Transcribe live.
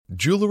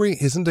Jewelry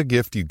isn't a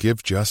gift you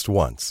give just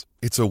once.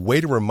 It's a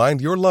way to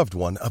remind your loved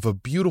one of a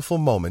beautiful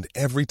moment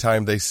every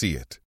time they see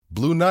it.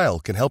 Blue Nile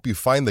can help you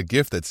find the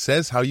gift that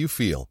says how you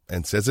feel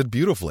and says it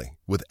beautifully,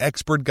 with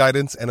expert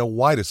guidance and a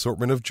wide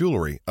assortment of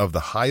jewelry of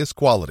the highest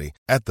quality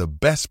at the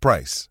best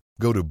price.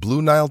 Go to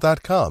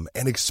BlueNile.com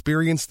and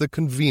experience the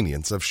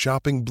convenience of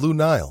shopping Blue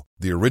Nile,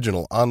 the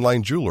original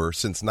online jeweler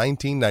since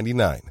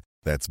 1999.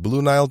 That's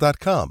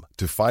BlueNile.com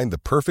to find the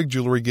perfect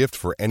jewelry gift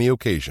for any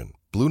occasion.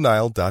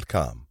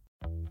 BlueNile.com.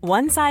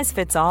 One size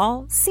fits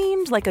all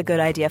seemed like a good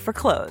idea for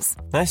clothes.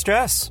 Nice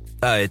dress.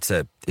 It's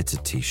a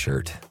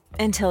t-shirt.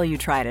 Until you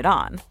tried it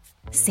on.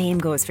 Same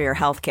goes for your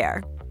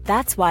healthcare.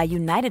 That's why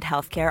United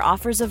Healthcare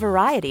offers a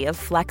variety of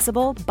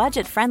flexible,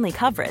 budget-friendly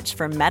coverage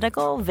for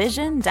medical,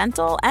 vision,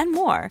 dental, and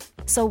more.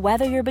 So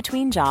whether you're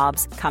between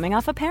jobs, coming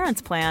off a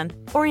parent's plan,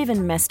 or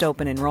even missed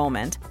open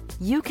enrollment,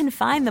 you can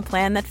find the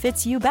plan that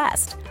fits you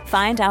best.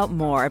 Find out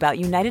more about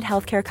United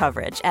Healthcare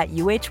coverage at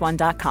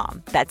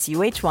uh1.com. That's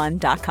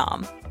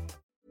uh1.com.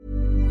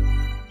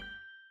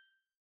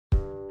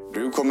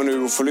 Du kommer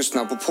nu att få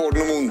lyssna på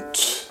Podden om ont.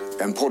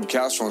 En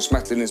podcast från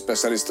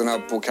smärtlindringsspecialisterna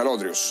på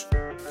Kaladrius.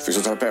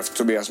 Fysioterapeut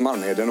Tobias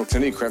Malmheden och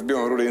klinikchef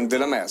Björn Rodin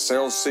delar med sig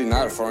av sina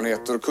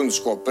erfarenheter och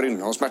kunskaper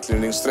inom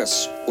smärtlindring,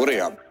 stress och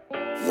rehab.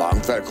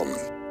 Varmt välkommen!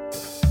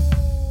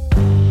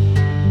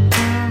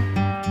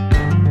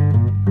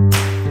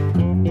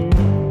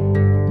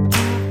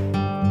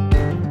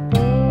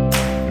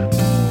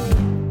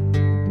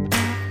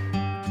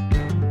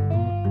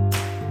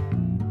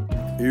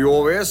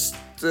 Ja visst,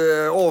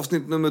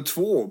 avsnitt nummer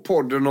 2,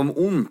 Podden om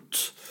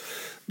ont.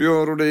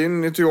 Björn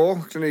Rodin heter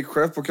jag,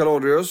 klinikchef på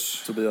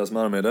Kaladrius. Tobias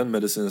Malmheden,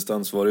 medicinskt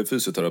ansvarig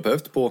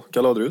fysioterapeut på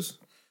Kaladrius.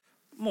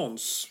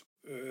 Måns,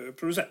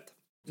 producent.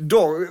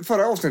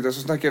 Förra avsnittet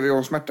så snackade vi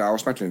om smärta och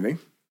smärtlindring.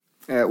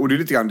 Och det är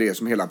lite grann det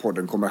som hela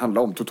podden kommer att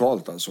handla om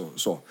totalt. Alltså.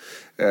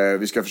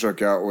 Vi ska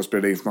försöka att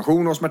sprida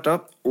information om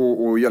smärta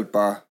och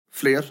hjälpa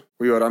fler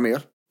och göra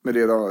mer med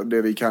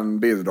det vi kan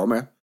bidra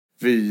med.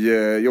 Vi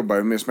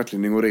jobbar med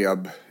smärtlindring och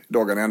rehab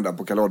dagarna ända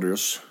på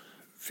Kaladrius.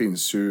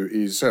 Finns ju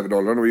i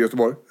Sävedalen och i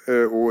Göteborg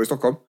och i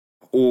Stockholm.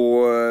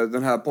 Och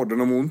den här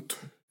podden om ont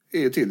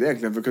är till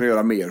egentligen för att kunna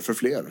göra mer för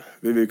fler.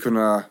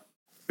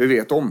 Vi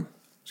vet om,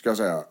 ska jag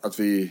säga, att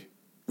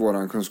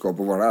våran kunskap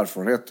och vår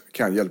erfarenhet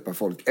kan hjälpa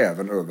folk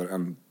även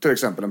över till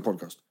exempel en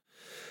podcast.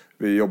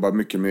 Vi jobbar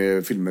mycket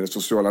med filmer i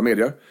sociala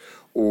medier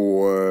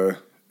och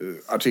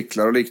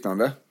artiklar och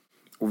liknande.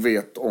 Och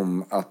vet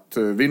om att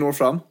vi når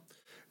fram.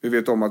 Vi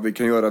vet om att vi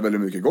kan göra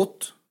väldigt mycket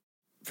gott.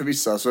 För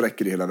vissa så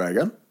räcker det hela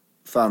vägen.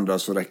 För andra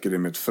så räcker det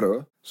med ett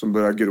frö som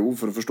börjar gro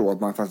för att förstå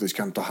att man faktiskt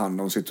kan ta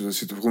hand om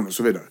situationen och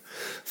så vidare.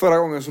 Förra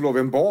gången så låg vi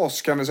en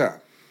bas, kan vi säga.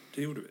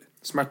 Det gjorde vi.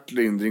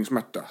 Smärtlindring,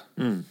 smärta.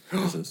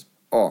 Precis.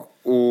 Ja,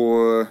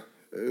 och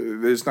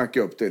vi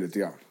snackar upp det lite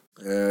grann.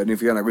 Ni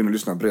får gärna gå in och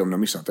lyssna på det om ni har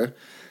missat det.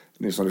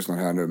 Ni som lyssnar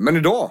här nu. Men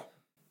idag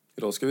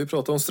ska vi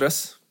prata om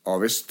stress. Ja,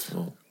 visst.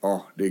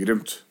 Ja, det är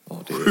grymt.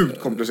 Ja, det är sjukt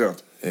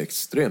komplicerat.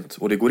 Extremt.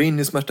 Och det går in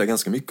i smärta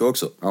ganska mycket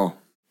också. Ja.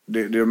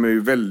 De är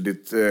ju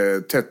väldigt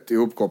tätt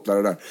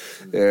ihopkopplade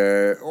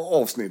där.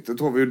 Avsnittet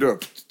har vi ju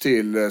döpt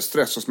till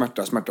stress och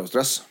smärta, smärta och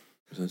stress.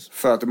 Precis.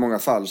 För att i många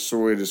fall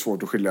så är det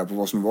svårt att skilja på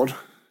vad som är vad.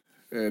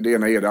 Det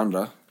ena är det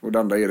andra och det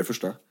andra är det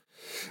första.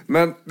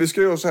 Men vi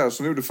ska göra så här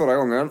som vi gjorde förra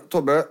gången.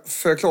 Tobbe,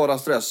 förklara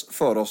stress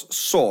för oss,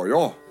 sa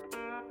jag.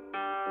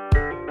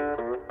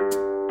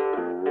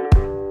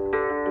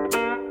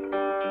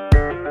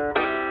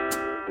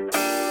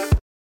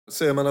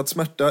 Säger man att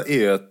smärta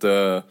är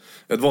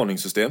ett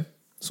varningssystem,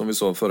 som vi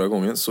sa förra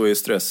gången, så är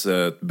stress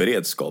ett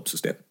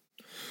beredskapssystem.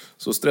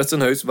 Så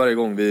stressen höjs varje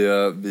gång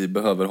vi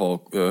behöver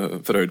ha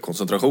förhöjd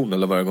koncentration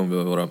eller varje gång vi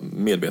behöver vara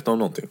medvetna om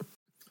någonting.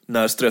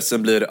 När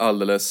stressen blir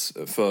alldeles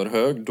för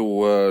hög,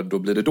 då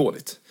blir det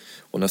dåligt.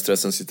 Och när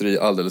stressen sitter i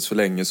alldeles för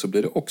länge så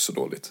blir det också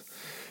dåligt.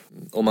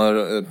 Om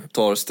man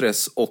tar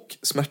stress och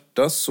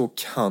smärta så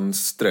kan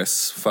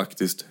stress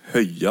faktiskt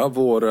höja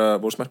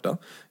vår smärta.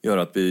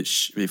 Göra att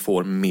vi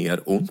får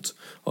mer ont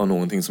av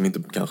någonting som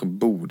inte kanske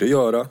borde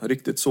göra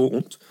riktigt så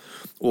ont.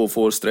 Och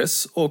får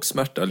stress och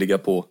smärta ligga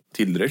på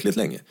tillräckligt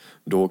länge,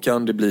 då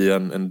kan det bli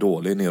en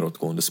dålig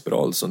nedåtgående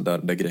spiral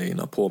där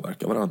grejerna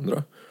påverkar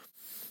varandra.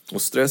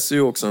 Och stress är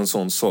ju också en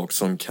sån sak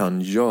som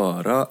kan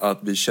göra att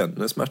vi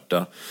känner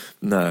smärta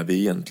när vi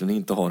egentligen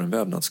inte har en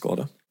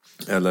vävnadsskada.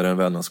 Eller en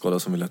vävnadsskada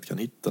som vi lätt kan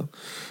hitta.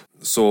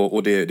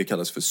 Och det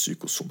kallas för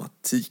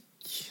psykosomatik,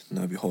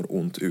 när vi har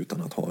ont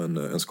utan att ha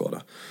en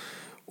skada.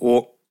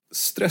 Och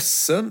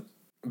stressen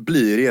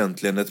blir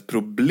egentligen ett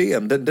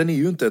problem. Den är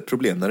ju inte ett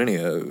problem när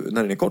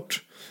den är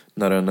kort.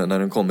 När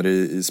den kommer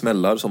i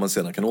smällar som man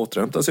sedan kan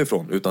återhämta sig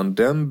ifrån. Utan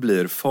den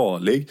blir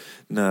farlig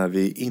när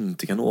vi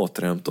inte kan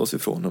återhämta oss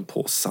ifrån den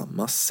på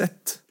samma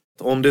sätt.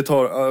 Om det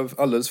tar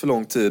alldeles för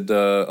lång tid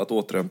att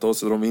återhämta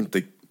oss, eller om vi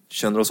inte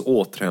känner oss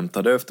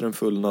återhämtade efter en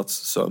full natts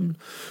sömn.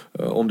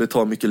 Om det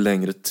tar mycket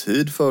längre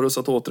tid för oss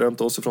att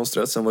återhämta oss ifrån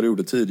stress än vad det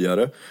gjorde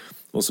tidigare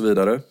och så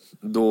vidare,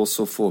 då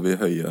så får vi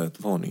höja ett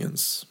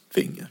varningens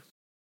finger.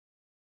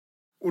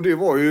 Och det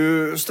var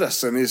ju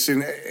stressen i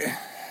sin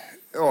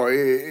Ja,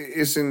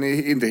 i sin,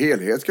 inte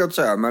helhet kan jag inte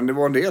säga, men det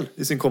var en del.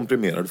 I sin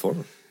komprimerade form.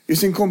 I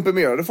sin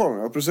komprimerade form,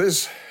 ja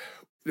precis.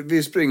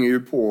 Vi springer ju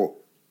på,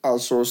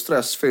 alltså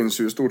stress finns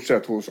ju i stort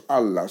sett hos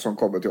alla som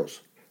kommer till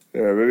oss.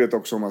 Vi vet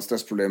också om att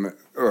stressproblemen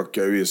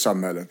ökar ju i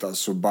samhället,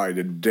 alltså by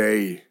the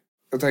day.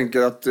 Jag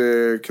tänker att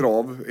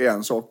krav är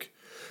en sak.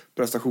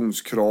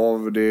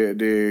 Prestationskrav,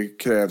 det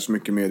krävs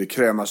mycket mer, det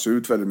krämas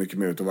ut väldigt mycket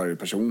mer av varje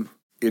person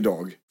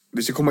idag.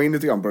 Vi ska komma in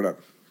lite grann på det där.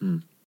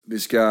 Vi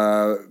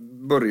ska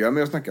börja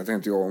med att snacka,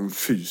 tänkte jag, om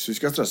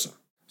fysiska stressen.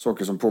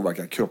 Saker som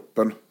påverkar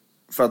kroppen.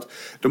 För att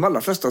de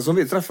allra flesta som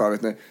vi träffar,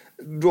 vet ni,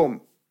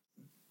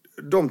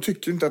 de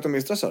tycker inte att de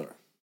är stressade.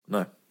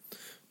 Nej.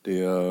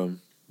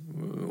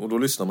 Och då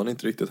lyssnar man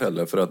inte riktigt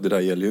heller, för att det där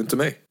gäller ju inte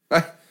mig.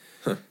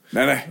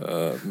 Nej.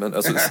 Men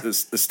alltså,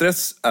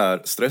 stress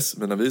är stress,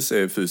 men när vi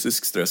säger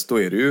fysisk stress,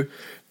 då är det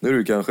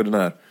ju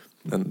kanske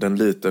den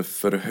lite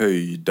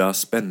förhöjda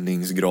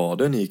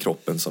spänningsgraden i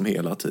kroppen som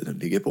hela tiden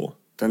ligger på.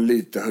 Den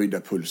lite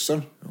höjda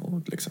pulsen.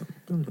 Ja, till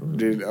exempel.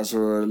 Det är alltså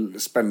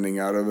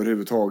spänningar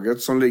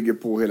överhuvudtaget som ligger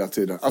på hela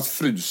tiden. Att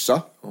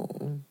frysa. Ja.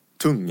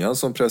 Tungan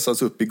som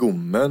pressas upp i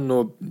gommen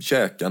och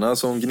käkarna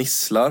som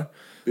gnisslar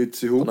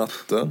Bits ihop. på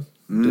natten.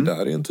 Det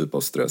där är en typ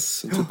av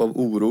stress, en typ av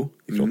oro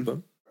i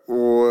kroppen.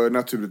 Och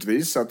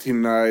naturligtvis att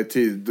hinna i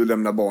tid och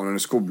lämna barnen i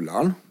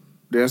skolan.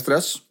 Det är en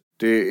stress.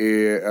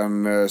 Det är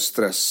en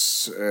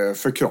stress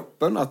för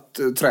kroppen att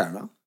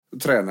träna.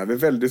 Tränar vi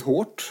väldigt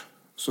hårt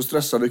så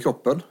stressar vi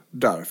kroppen.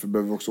 Därför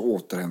behöver vi också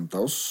återhämta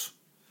oss.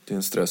 Det är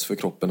en stress för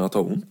kroppen att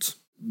ha ont.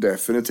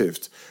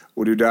 Definitivt.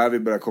 Och det är där vi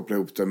börjar koppla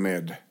ihop det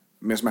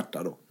med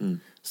smärta då.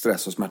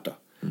 Stress och smärta.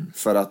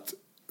 För att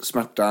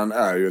smärtan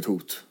är ju ett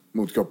hot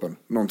mot kroppen.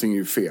 Någonting är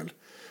ju fel.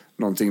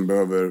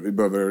 Vi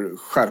behöver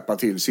skärpa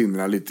till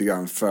sinnena lite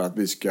grann för att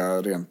vi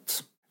ska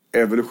rent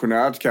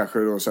evolutionärt kanske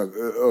då, så att,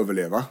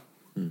 överleva.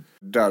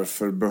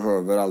 Därför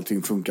behöver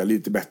allting funka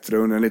lite bättre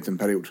under en liten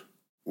period.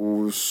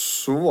 Och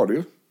så var det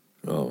ju.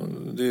 Ja,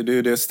 det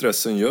är det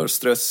stressen gör.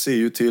 Stress ser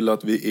ju till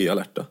att vi är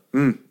alerta.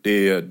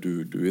 Det är,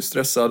 du är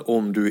stressad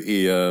om du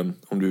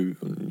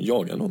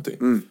jagar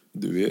någonting.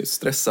 Du är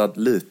stressad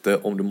lite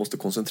om du måste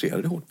koncentrera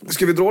dig hårt på något.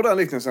 Ska vi dra den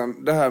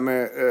liknelsen? Det här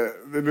med,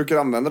 vi brukar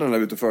använda den när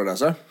vi är ute och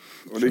föreläser.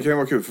 Och det kan ju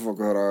vara kul för folk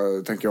att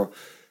höra, tänker jag.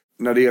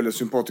 När det gäller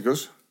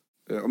sympaticus.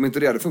 Om inte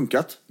det hade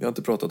funkat. Vi har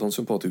inte pratat om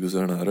sympaticus i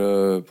den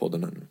här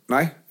podden ännu.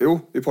 Nej,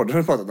 i podden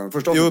har vi pratat om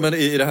den. Jo, men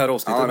i det här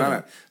avsnittet. Ja,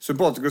 nej.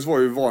 Sympaticus var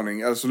ju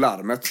varning, alltså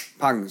larmet,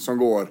 pang, som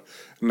går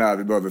när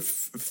vi behöver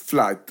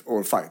flight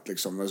or fight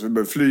liksom. Alltså vi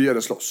behöver fly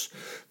eller slåss.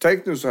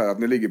 Tänk nu så här att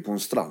ni ligger på en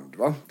strand,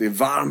 va? Det är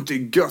varmt, det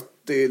är gött,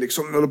 det är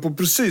liksom, ni håller på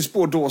precis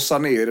på att dåsa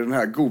ner i den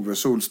här goda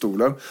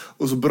solstolen.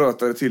 Och så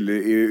brötar det till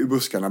i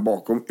buskarna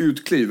bakom.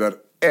 Utkliver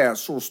är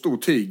så stor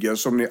tiger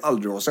som ni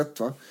aldrig har sett,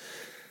 va?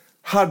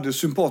 Hade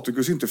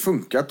sympaticus inte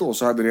funkat då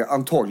så hade det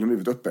antagligen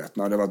blivit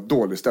uppätna. Det var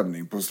dålig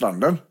stämning på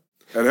stranden.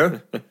 Eller?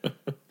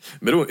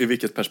 Men då, i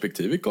vilket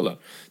perspektiv vi kollar?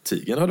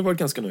 Tigern hade varit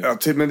ganska nöjd.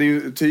 Ja,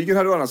 men tigern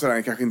hade å andra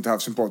sidan kanske inte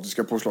haft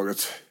sympatiska påslaget.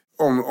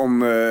 Om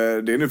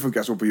det nu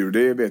funkar så på djur,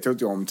 det vet jag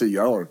inte om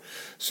tigrar har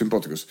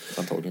sympaticus.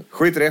 Antagligen.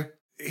 Skit i det.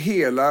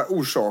 Hela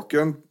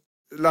orsaken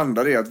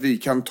landar i att vi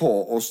kan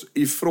ta oss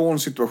ifrån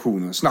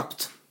situationen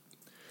snabbt.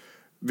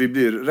 Vi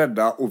blir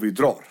rädda och vi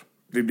drar.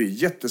 Vi blir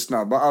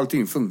jättesnabba,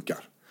 allting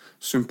funkar.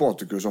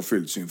 Sympaticus har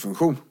fyllt sin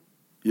funktion.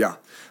 Ja.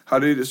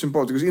 Hade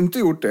sympaticus inte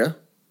gjort det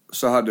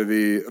så hade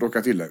vi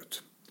råkat illa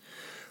ut.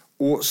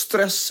 Och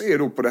stress är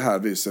då på det här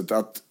viset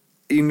att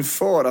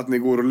inför att ni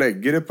går och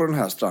lägger det på den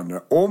här stranden,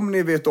 om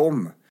ni vet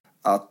om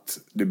att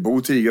det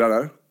bor tigrar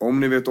där, om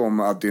ni vet om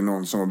att det är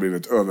någon som har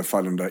blivit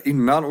överfallen där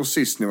innan och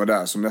sist ni var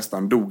där så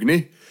nästan dog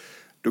ni,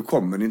 då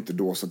kommer ni inte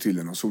dåsa till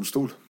i någon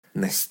solstol.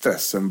 Nej,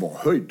 stressen var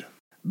höjd.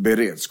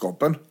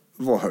 Beredskapen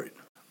var höjd.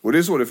 Och det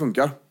är så det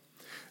funkar.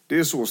 Det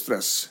är så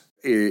stress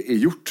är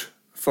gjort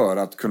för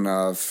att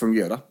kunna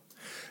fungera.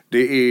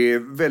 Det är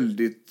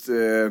väldigt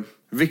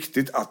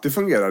viktigt att det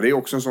fungerar. Det är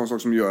också en sån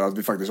sak som gör att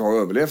vi faktiskt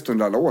har överlevt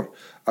under alla år.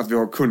 Att vi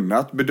har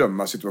kunnat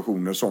bedöma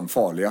situationer som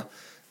farliga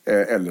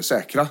eller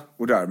säkra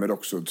och därmed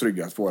också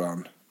tryggat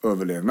våran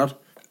överlevnad.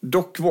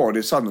 Dock var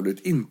det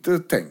sannolikt inte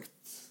tänkt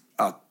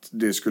att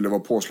det skulle vara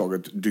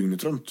påslaget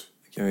dygnet runt.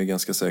 Det kan vi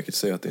ganska säkert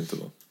säga att det inte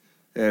var.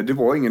 Det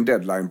var ingen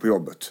deadline på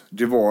jobbet.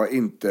 Det var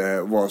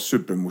inte var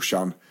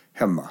supermorsan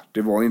hemma.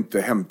 Det var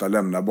inte hämta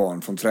lämna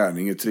barn från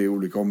träning i 3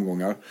 olika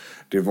omgångar.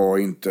 Det var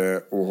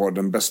inte att ha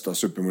den bästa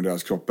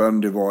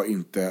supermodellskroppen. Det var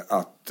inte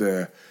att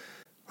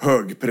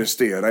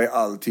högprestera i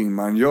allting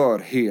man gör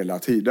hela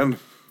tiden.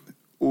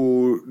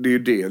 Och det är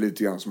det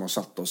lite grann som har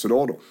satt oss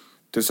idag då.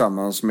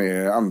 Tillsammans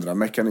med andra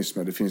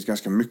mekanismer. Det finns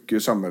ganska mycket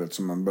i samhället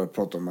som man börjar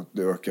prata om att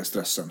det ökar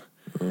stressen.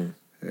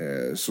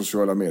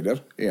 Sociala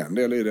medier är en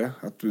del i det.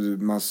 Att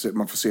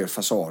man får se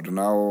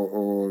fasaderna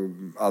och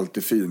allt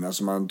det fina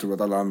som man tror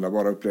att alla andra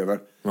bara upplever.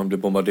 Man blir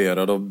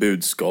bombarderad av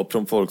budskap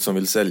från folk som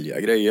vill sälja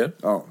grejer.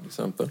 Ja. Till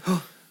exempel.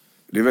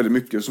 Det är väldigt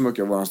mycket som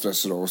ökar vår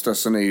stress idag. Och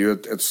stressen är ju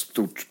ett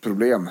stort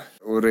problem.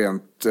 Och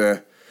rent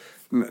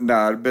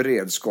när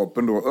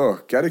beredskapen då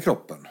ökar i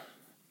kroppen.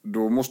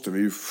 då måste vi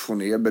ju få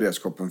ner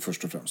beredskapen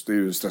först och främst. Det är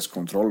ju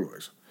stresskontroll.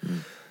 Liksom.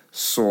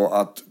 Så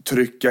att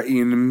trycka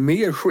in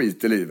mer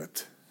skit i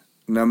livet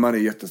när man är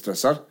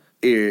jättestressad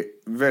är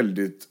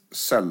väldigt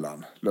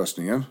sällan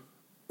lösningen.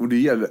 Och det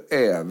gäller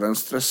även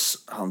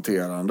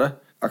stresshanterande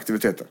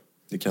aktiviteter.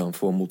 Det kan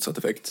få motsatt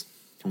effekt.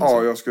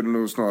 Ja, jag skulle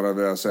nog snarare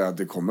vilja säga att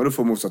det kommer att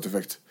få motsatt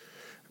effekt.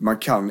 Man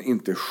kan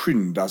inte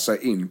skynda sig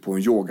in på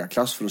en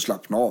yogaklass för att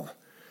slappna av.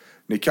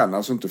 Ni kan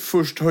alltså inte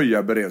först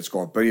höja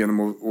beredskapen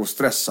genom att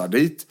stressa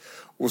dit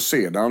och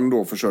sedan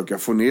då försöka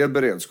få ner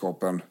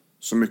beredskapen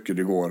så mycket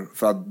det går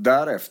för att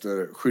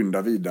därefter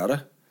skynda vidare.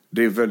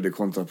 Det är väldigt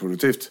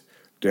kontraproduktivt.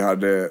 Det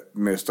hade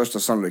med största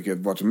sannolikhet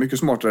varit en mycket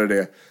smartare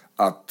idé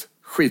att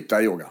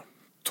skita i yoga.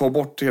 Ta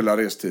bort hela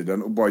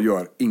restiden och bara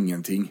gör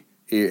ingenting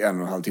i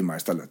 1,5 timmar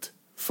istället.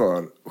 För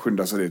att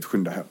skynda sig dit,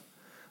 skynda hem.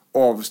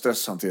 Av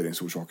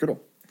stresshanteringsorsaker då.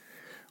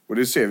 Och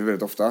det ser vi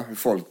väldigt ofta. Hur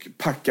folk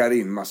packar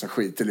in massa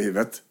skit i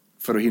livet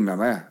för att hinna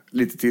med.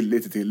 Lite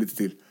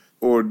till.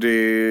 Och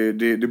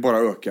det bara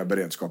ökar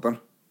beredskapen.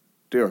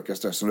 Det ökar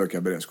stressen och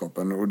ökar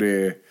beredskapen. Och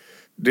det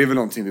är väl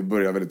någonting vi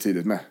börjar väldigt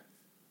tidigt med.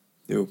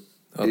 Jo,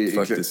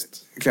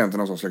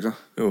 klienterna hos oss liksom.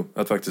 Jo,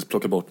 att faktiskt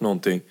plocka bort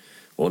någonting.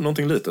 Och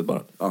någonting litet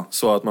bara. Ja.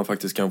 Så att man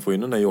faktiskt kan få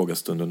in den där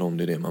yogastunden om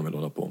det är det man vill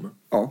hålla på med.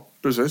 Ja,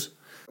 precis.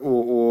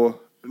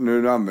 Och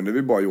nu använder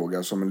vi bara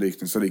yoga som en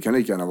liknelse. Det kan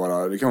lika gärna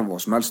vara, det kan vara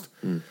vad som helst.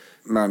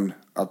 Men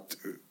att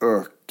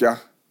öka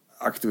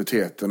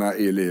aktiviteterna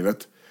i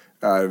livet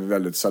är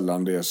väldigt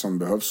sällan det som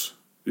behövs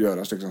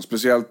göras. Liksom.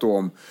 Speciellt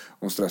då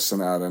om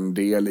stressen är en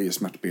del i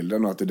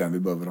smärtbilden och att det är den vi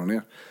behöver ha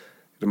ner.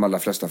 I de allra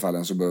flesta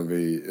fallen så behöver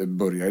vi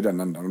börja i den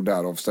ändan och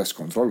därav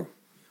stresskontroll.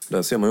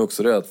 Där ser man ju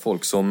också det att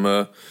folk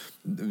som...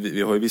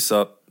 Vi har ju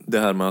vissa... Det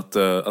här med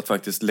att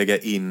faktiskt lägga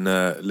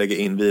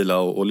in vila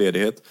och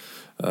ledighet.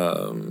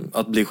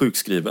 Att bli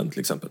sjukskriven till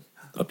exempel.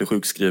 Att bli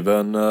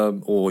sjukskriven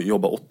och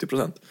jobba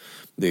 80%.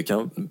 Det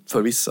kan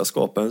för vissa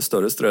skapa en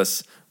större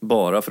stress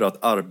bara för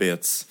att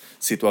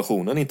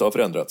arbetssituationen inte har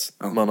förändrats.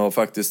 Ja. Man har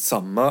faktiskt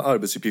samma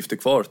arbetsuppgifter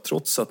kvar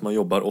trots att man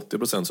jobbar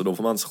 80%. Så då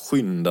får man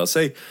skynda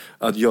sig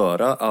att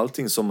göra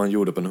allting som man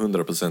gjorde på en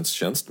 100%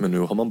 tjänst. Men nu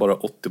har man bara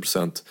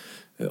 80%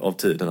 av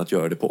tiden att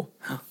göra det på.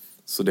 Ja.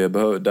 Så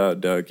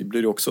där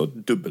blir det också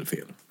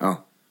dubbelfel.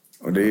 Ja,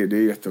 och det är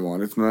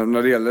jättevanligt. Men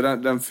när det gäller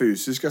den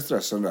fysiska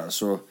stressen där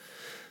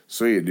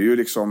så är det ju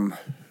liksom...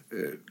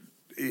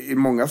 I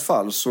många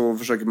fall så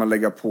försöker man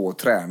lägga på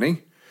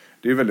träning.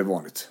 Det är väldigt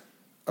vanligt.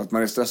 Att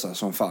man är stressad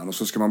som fan och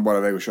så ska man bara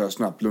iväg och köra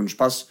snabbt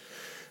lunchpass.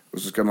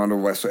 Och så ska man då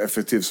vara så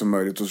effektiv som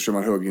möjligt och så kör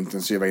man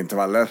högintensiva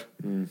intervaller.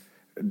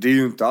 Det är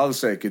ju inte alls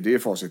säkert det är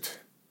facit.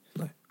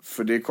 Nej.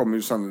 För det kommer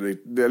ju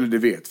sannolikt, eller det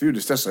vet vi ju,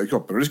 det stressar i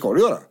kroppen och det ska det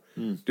göra.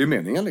 Det är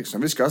meningen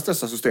liksom. Vi ska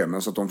stressa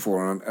systemen så att de får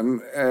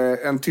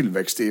en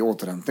tillväxt i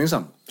återhämtning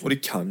sen. Och det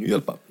kan ju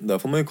hjälpa. Där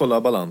får man ju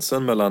kolla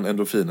balansen mellan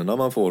endorfinerna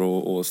man får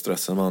och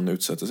stressen man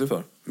utsätter sig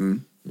för.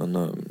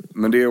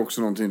 Men det är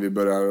också någonting vi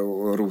börjar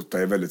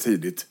rota i väldigt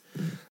tidigt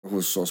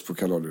hos oss på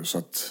Kaladius. Så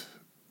att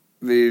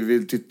vi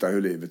vill titta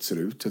hur livet ser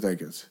ut helt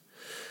enkelt.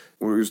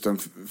 Och just den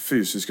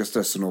fysiska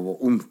stressen av att vara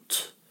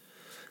ont.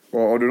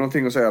 Har du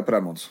någonting att säga på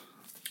det, Måns?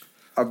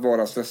 Att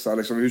vara stressad,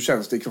 liksom, hur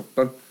känns det i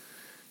kroppen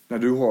när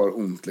du har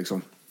ont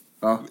liksom?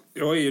 Ja.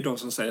 Jag är ju de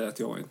som säger att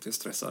jag inte är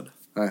stressad.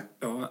 Nej.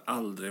 Jag har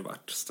aldrig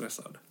varit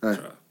stressad. Tror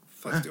jag.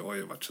 Fast jag har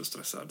ju varit så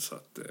stressad så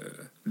att...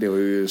 Det har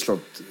ju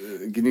slått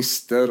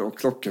gnister och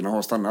klockorna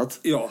har stannat.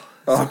 Ja,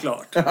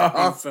 såklart.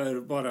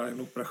 Inför bara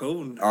en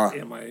operation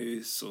är man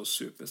ju så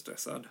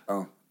superstressad.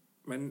 Ja.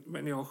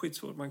 Men jag har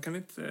skitsvårt.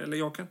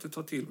 Jag kan inte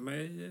ta till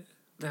mig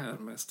det här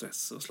med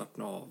stress och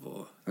slappna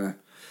av. Nej.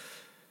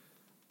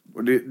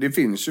 Och det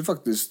finns ju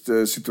faktiskt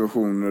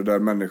situationer där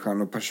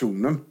människan och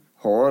personen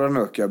har en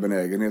ökad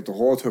benägenhet och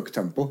har ett högt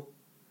tempo.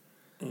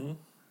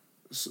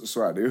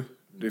 Så är det ju.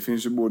 Det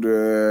finns ju både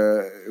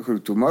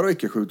sjukdomar och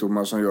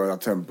icke-sjukdomar som gör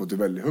att tempot är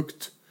väldigt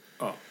högt.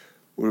 Ja.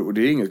 Och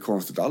det är inget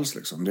konstigt alls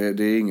liksom.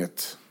 Det är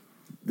inget...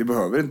 Det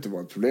behöver inte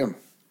vara ett problem.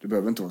 Det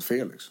behöver inte vara ett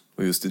fel liksom.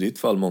 Och just i ditt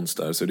fall, Måns,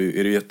 där, så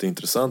är det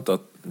jätteintressant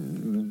att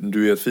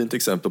du är ett fint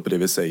exempel på det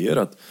vi säger.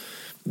 Att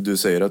du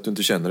säger att du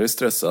inte känner dig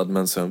stressad,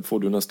 men sen får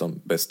du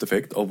nästan bäst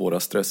effekt av våra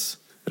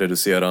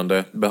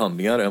stressreducerande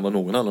behandlingar än vad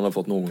någon annan har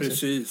fått någonsin.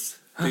 Precis.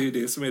 Det är ju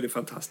det som är det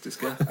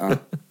fantastiska. Ja.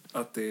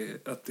 Att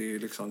det är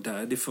liksom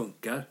där det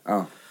funkar.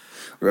 Ja.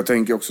 Och jag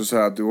tänker också så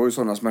här att du har ju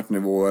sådana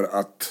smärtnivåer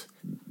att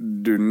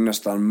du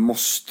nästan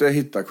måste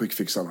hitta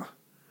quickfixarna.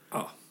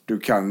 Ja. Du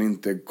kan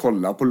inte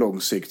kolla på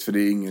lång sikt för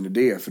det är ingen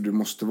idé. För du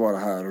måste vara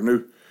här och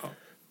nu. Ja.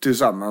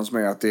 Tillsammans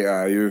med att vi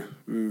är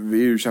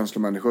ju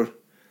känslomänniskor.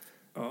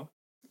 Ja.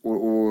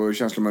 Och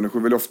känslomänniskor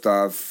vill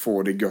ofta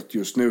få det gött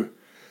just nu.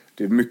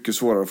 Det är mycket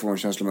svårare att få en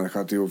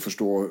känslomänniska till att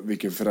förstå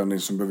vilken förändring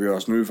som behöver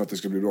göras nu för att det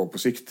ska bli bra på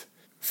sikt.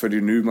 För det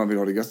är nu man vill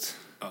ha det gött.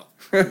 Ja,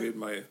 det vill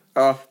man ju.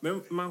 Ja.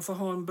 Men man får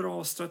ha en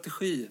bra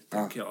strategi,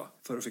 tänker jag,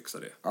 för att fixa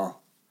det.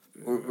 Ja.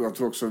 Och jag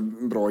tror också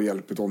en bra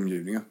hjälp i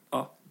omgivningen.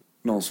 Ja.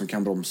 Någon som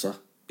kan bromsa.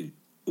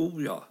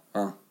 Ja.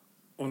 Ja.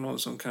 Och någon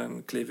som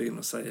kan kliva in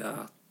och säga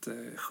att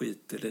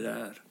skit i det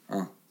där.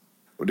 Ja.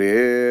 Och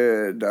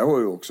där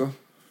har jag också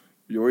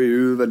Jag är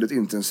ju väldigt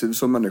intensiv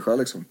som människa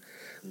liksom.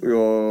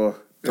 Och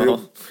jag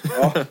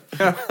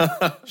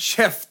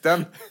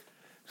käften!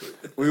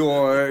 Och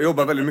jag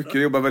jobbar väldigt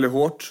mycket, jobbar väldigt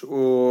hårt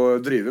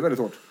och driver väldigt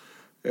hårt.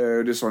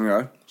 Det är sån jag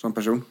är som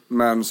person.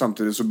 Men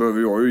samtidigt så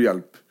behöver jag ju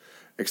hjälp,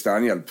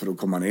 extern hjälp för att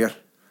komma ner.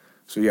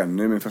 Så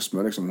Jenny, min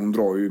fästmö liksom, hon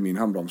drar ju min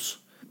handbroms.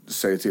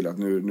 Säger till att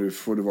nu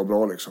får du vara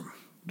bra liksom.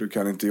 Du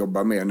kan inte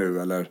jobba mer nu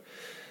eller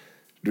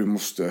du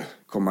måste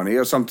komma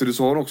ner. Samtidigt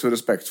så har hon också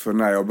respekt för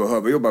när jag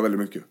behöver jobba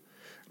väldigt mycket.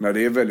 När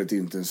det är väldigt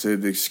intensivt,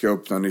 vi ska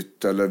öppna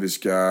nytt eller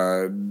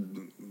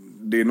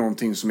det är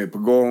någonting som är på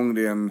gång,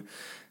 det är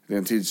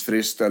en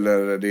tidsfrist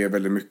eller det är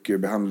väldigt mycket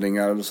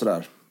behandlingar eller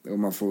sådär. Och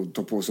man får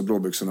ta på sig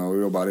blåbyxorna och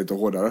jobba lite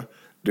hårdare.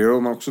 Det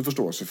har man också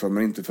förståelse för,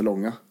 men inte för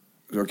långa.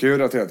 Så jag kan ju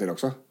relatera till det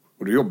också.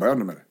 Och då jobbar jag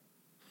ändå med det.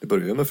 Det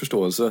börjar med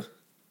förståelse.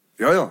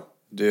 Ja.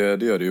 Det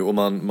gör det ju. Och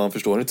man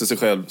förstår inte sig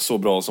själv så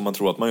bra som man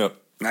tror att man gör.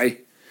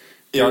 Nej.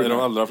 Ja, i de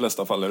allra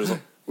flesta fall är det så.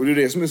 Och det är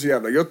det som är så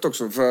jävla gött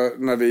också. För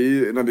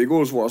när vi går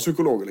hos våra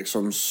psykologer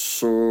liksom,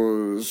 så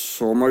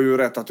har man ju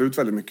rättat ut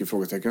väldigt mycket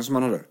frågetecken som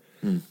man hade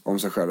om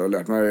sig själv. Och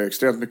lärt mig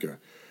extremt mycket.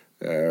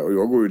 Och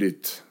jag går ju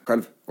dit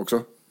själv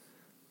också.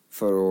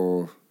 För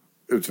att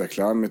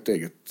utveckla mitt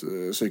eget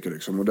psyke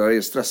liksom. Och där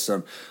är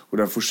stressen och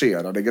den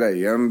forcerade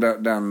grejen.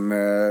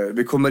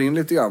 Vi kommer in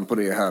lite grann på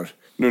det här.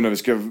 Nu när vi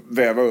ska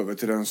väva över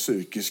till den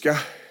psykiska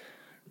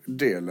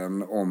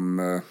delen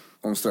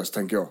om stress,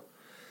 tänker jag.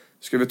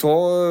 Ska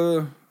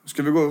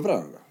vi gå över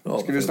där? Ja,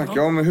 ska vi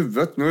snacka om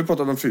huvudet? Nu har vi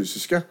pratat om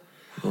fysiska.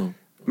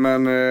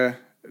 Men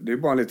det är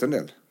bara en liten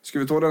del. Ska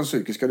vi ta den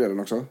psykiska delen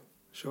också?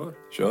 Kör.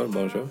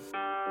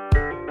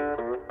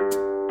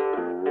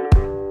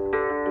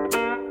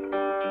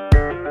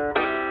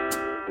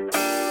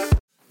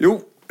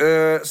 Jo,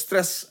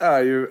 stress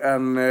är ju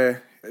en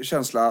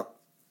känsla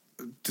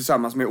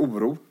tillsammans med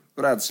oro,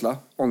 rädsla,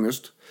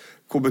 ångest.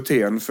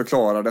 KBT:n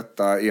förklarar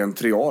detta i en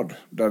triad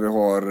där vi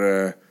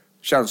har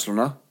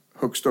känslorna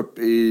högst upp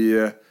i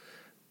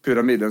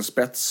pyramidens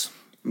spets.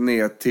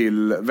 Ner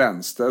till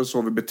vänster så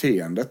har vi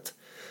beteendet.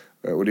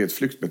 Och det är ett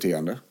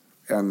flyktbeteende.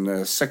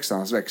 En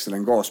sexans växel,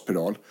 en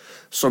gaspedal.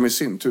 Som i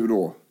sin tur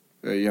då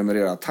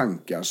genererar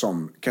tankar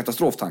som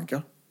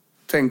katastroftankar.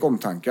 Tänk om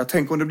tankar.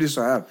 Tänk om det blir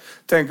så här.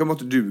 Tänk om det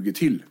inte duger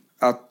till.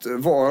 Att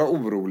vara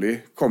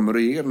orolig kommer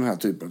att ge den här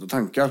typen av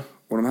tankar.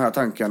 Och de här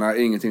tankarna är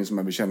ingenting som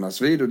man vill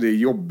kännas vid. Och det är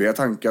jobbiga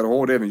tankar att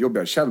ha. Det är även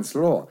jobbiga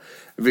känslor att ha.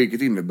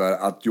 Vilket innebär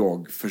att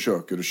jag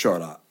försöker att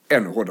köra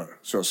ännu hårdare.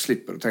 Så jag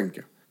slipper att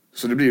tänka.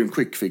 Så det blir en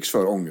quick fix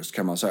för ångest,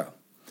 kan man säga.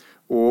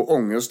 Och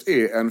ångest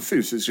är en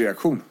fysisk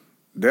reaktion.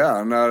 Det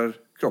är när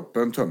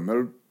kroppen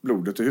tömmer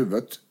blodet i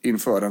huvudet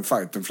inför en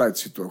fight and flight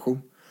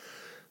situation.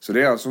 Så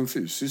det är alltså en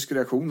fysisk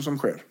reaktion som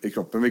sker i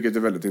kroppen, vilket är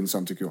väldigt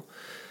intressant tycker jag.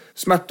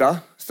 Smärta,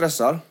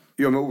 stressar,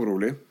 gör mig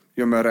orolig,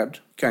 gör mig rädd,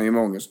 kan ge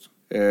mig ångest.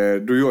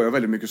 Då gör jag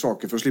väldigt mycket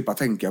saker för att slippa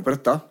tänka på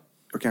detta.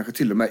 Jag kanske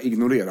till och med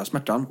ignorerar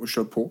smärtan och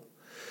kör på.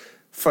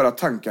 För att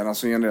tankarna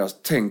som genereras,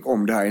 tänk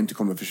om det här inte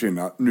kommer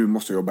försvinna, nu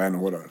måste jag jobba ännu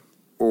hårdare.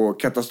 Och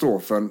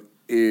katastrofen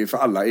för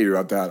alla är ju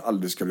att det här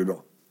aldrig ska bli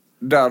bra.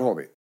 Där har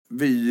vi.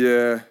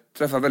 Vi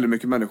träffar väldigt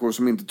mycket människor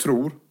som inte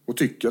tror och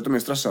tycker att de är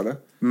stressade.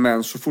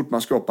 Men så fort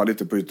man skrapar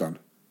lite på ytan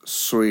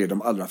så är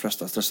de allra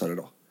flesta stressade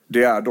idag.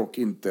 Det är dock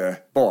inte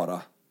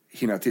bara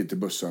hinna tid till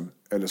bussen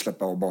eller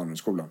släppa av barnen i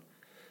skolan.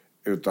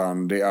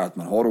 Utan det är att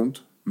man har ont,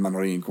 man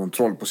har ingen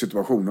kontroll på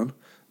situationen.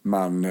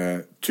 Man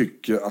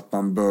tycker att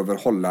man behöver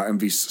hålla en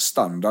viss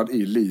standard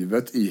i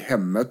livet, i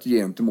hemmet,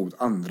 gentemot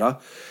andra,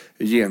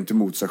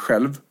 gentemot sig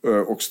själv.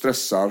 Och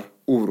stressar,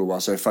 oroar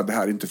sig för att det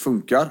här inte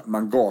funkar.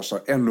 Man gasar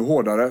ännu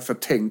hårdare för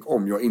tänk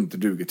om jag inte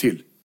duger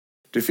till.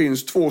 Det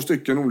finns 2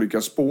 stycken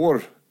olika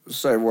spår,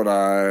 säger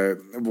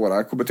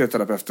våra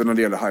KBT-terapeuter när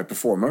det gäller high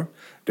performer.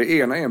 Det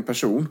ena är en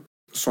person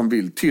som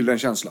vill till en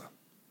känsla.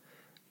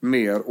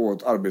 Mer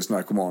åt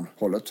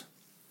arbetsnarkoman-hållet.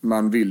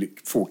 Man vill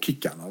få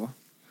kickarna, va?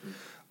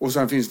 Och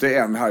sen finns det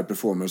en high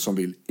performer som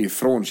vill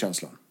ifrån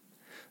känslan.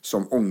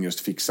 Som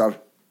ångestfixar.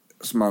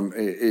 Så man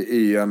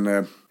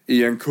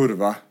i en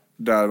kurva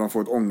där man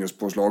får ett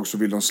ångestpåslag så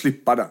vill de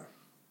slippa den.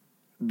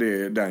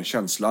 Det är den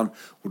känslan.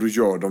 Och då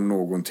gör de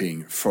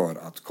någonting för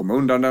att komma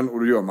undan den. Och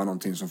då gör man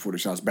någonting som får det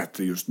kännas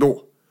bättre just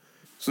då.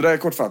 Så det är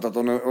kortfattat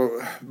om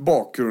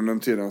bakgrunden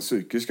till den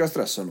psykiska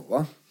stressen då,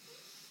 va?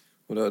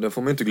 Och där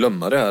får man inte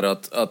glömma det här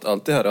att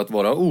allt det här att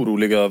vara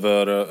orolig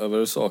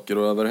över saker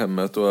och över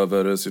hemmet och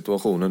över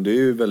situationen, det är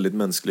ju väldigt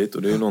mänskligt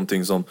och det är ju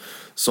någonting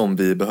som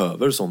vi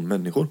behöver som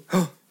människor.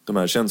 De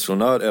här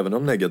känslorna, även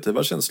de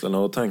negativa känslorna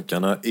och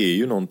tankarna är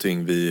ju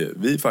någonting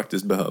vi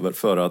faktiskt behöver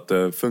för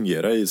att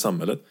fungera i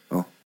samhället.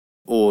 Ja.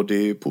 Och det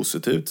är ju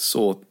positivt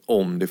så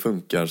om det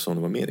funkar som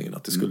det var meningen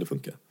att det skulle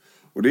funka.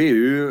 Och det är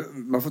ju,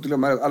 man får inte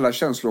glömma att alla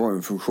känslor har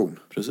en funktion.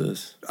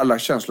 Precis. Alla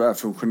känslor är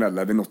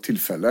funktionella vid något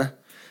tillfälle.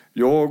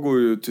 Jag går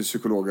ju till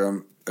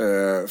psykologen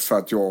för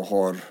att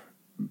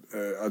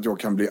jag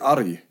kan bli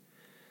arg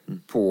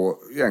på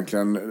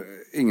egentligen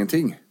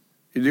ingenting.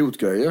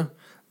 Idiotgrejer.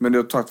 Men det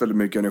har tagit väldigt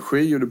mycket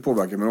energi och det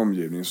påverkar min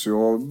omgivning. Så jag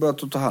har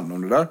börjat ta hand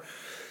om det där.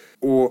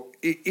 Och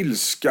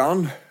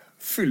ilskan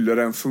fyller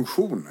en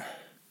funktion.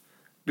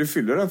 Det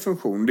fyller en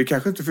funktion. Det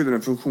kanske inte fyller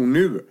en funktion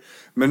nu.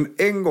 Men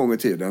en gång i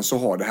tiden så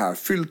har det här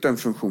fyllt en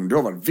funktion. Det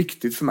har varit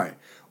viktigt för mig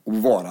att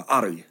vara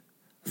arg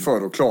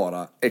för att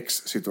klara X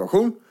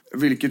situation.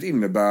 Vilket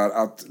innebär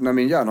att när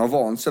min hjärna har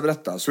vant sig vid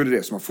detta så är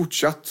det som har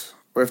fortsatt.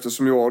 Och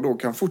eftersom jag då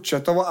kan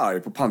fortsätta vara arg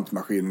på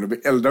pantmaskinen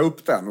och elda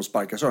upp den och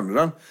sparka sönder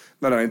den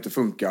när den inte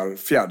funkar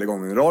 4:e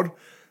gången i rad,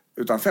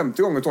 utan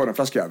 50 gånger tar den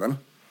flaskjäveln,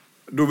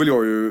 då vill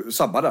jag ju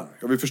sabba den.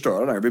 Jag vill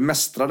förstöra den. Jag vill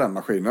mästra den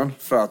maskinen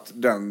för att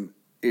den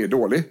är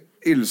dålig.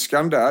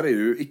 Ilskan där är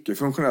ju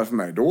icke-funktionell för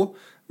mig då.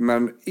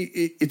 Men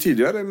i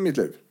tidigare i mitt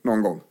liv,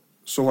 någon gång,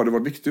 så har det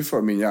varit viktigt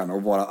för min hjärna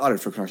att vara arg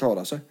för att kunna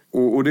klara sig.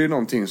 Och det är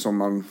någonting som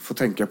man får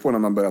tänka på när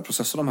man börjar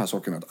processa de här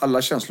sakerna. Att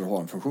alla känslor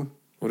har en funktion.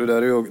 Och det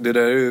där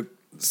är ju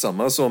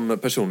samma som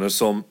personer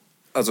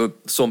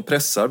som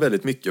pressar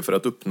väldigt mycket för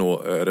att uppnå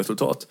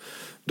resultat.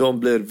 De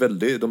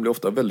blir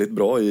ofta väldigt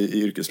bra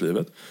i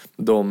yrkeslivet.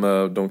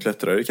 De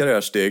klättrar i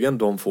karriärstegen,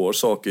 de får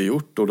saker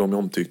gjort och de är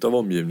omtyckta av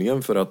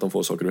omgivningen för att de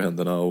får saker ur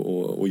händerna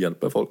och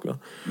hjälper folk. Va?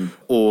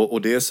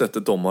 Och det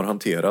sättet de har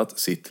hanterat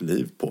sitt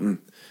liv på.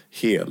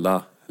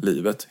 Hela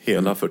livet,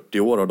 hela 40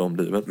 år av de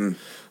liven.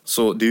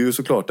 Så det är ju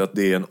såklart att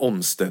det är en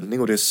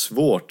omställning och det är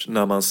svårt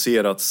när man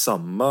ser att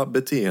samma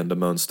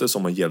beteendemönster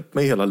som har hjälpt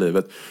mig hela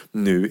livet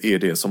nu är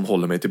det som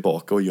håller mig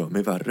tillbaka och gör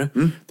mig värre.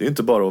 Det är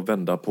inte bara att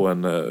vända på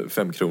en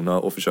 5-krona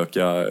och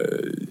försöka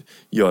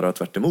göra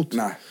tvärt emot.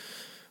 Nej,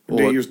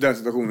 det är just den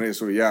situationen är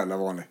så jävla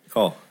vanlig.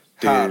 Ja,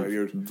 det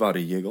är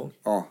varje gång.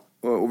 Ja,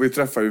 och vi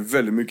träffar ju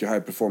väldigt mycket high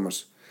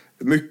performers.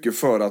 Mycket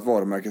för att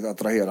varumärket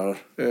attraherar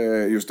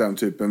just den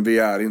typen. Vi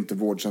är inte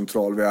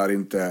vårdcentral, vi är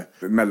inte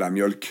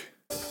mellanmjölk.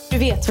 Du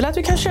vet väl att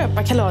du kan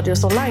köpa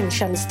Kaladrius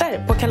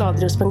online-tjänster på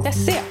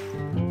kaladrius.se?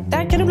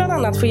 Där kan du bland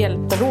annat få hjälp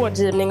med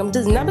rådgivning om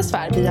dina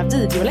besvär via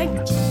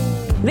videolänk.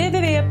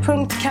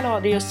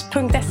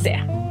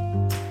 www.kaladrius.se.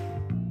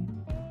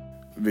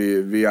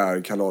 Vi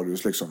är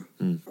Kaladrius liksom.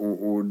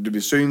 Och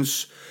det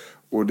syns.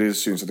 Och det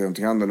syns att det är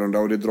någonting annorlunda.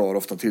 Och det drar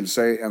ofta till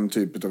sig en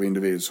typ av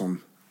individ som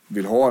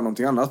vill ha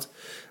någonting annat.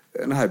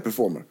 En high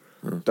performer.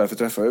 Därför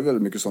träffar jag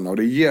väldigt mycket sådana. Och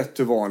det är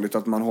jättevanligt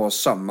att man har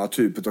samma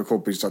typ av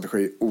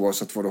copingstrategi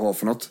oavsett vad du har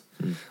för något.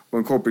 Och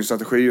en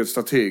copingstrategi är ett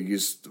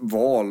strategiskt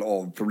val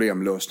av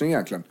problemlösning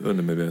egentligen.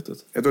 Undermedvetet.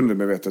 Ett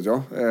undermedvetet,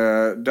 ja.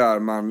 Där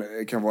man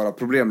kan vara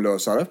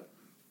problemlösare.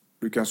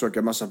 Du kan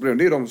söka massa problem.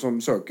 Det är de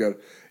som söker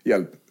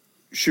hjälp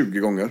 20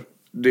 gånger.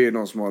 Det är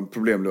de som har en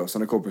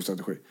problemlösande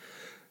copingstrategi.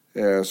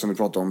 Som vi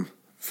pratade om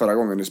förra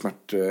gången i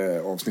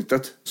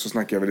smärtavsnittet. Så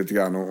snackade vi lite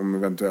grann om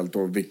eventuellt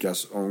då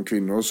om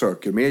kvinnor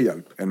söker mer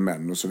hjälp än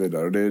män och så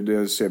vidare. Och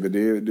det ser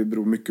vi, det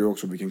beror mycket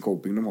också på vilken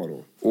coping de har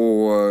då.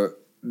 Och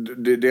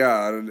det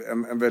är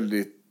en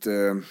väldigt,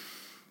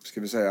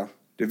 ska vi säga,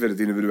 det är väldigt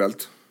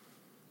individuellt.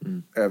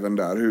 Även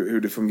där,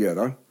 hur det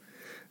fungerar.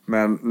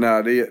 Men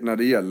när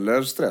det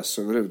gäller stress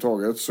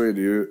överhuvudtaget så är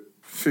det ju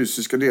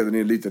fysiska delen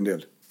är en liten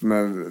del.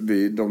 Men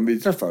de vi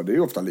träffar, det är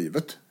ju ofta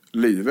livet.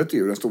 Livet är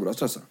ju den stora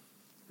stressen.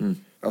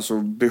 Alltså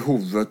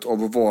behovet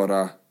av att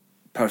vara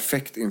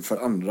perfekt inför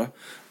andra.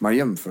 Man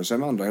jämför sig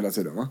med andra hela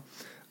tiden, va?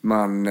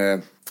 Man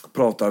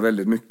pratar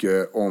väldigt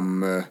mycket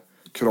om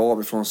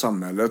krav från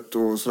samhället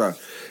och sådär.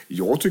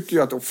 Jag tycker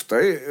ju att ofta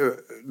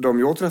de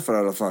jag träffar i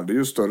alla fall, det är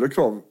ju större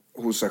krav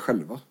hos sig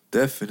själva.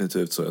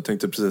 Definitivt så. Jag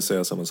tänkte precis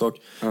säga samma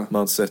sak.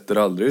 Man sätter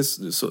aldrig,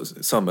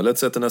 samhället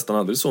sätter nästan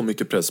aldrig så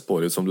mycket press på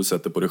dig som du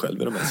sätter på dig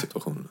själv i de här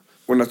situationerna.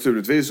 Och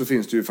naturligtvis så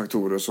finns det ju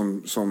faktorer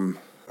som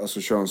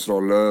alltså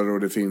könsroller och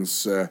det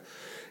finns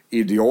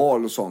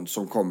ideal och sånt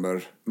som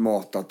kommer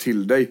mata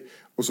till dig.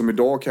 Och som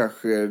idag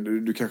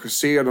du kanske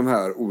ser de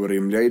här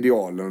orimliga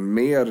idealen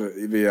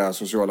mer via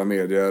sociala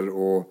medier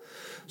och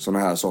såna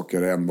här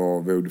saker än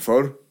vad vi gjorde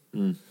förr.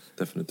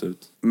 Definitivt.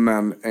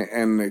 Men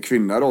en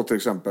kvinna då till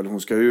exempel,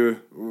 hon ska ju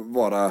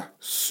vara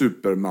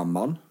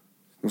supermamman.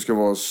 Hon ska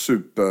vara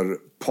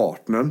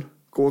superpartnern.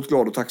 Kåt,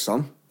 glad och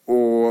tacksam. Och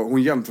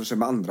hon jämför sig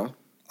med andra.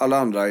 Alla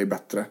andra är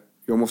bättre.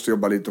 Jag måste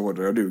jobba lite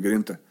hårdare, jag duger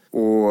inte.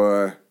 Och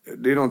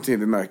det är någonting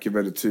vi märker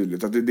väldigt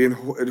tydligt. Att det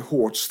är ett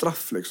hårt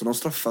straff liksom. De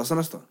straffar sig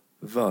nästan.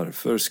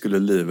 Varför skulle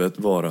livet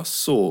vara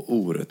så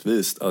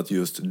orättvist att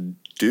just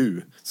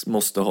du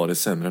måste ha det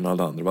sämre än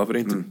alla andra? Varför är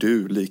inte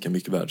du lika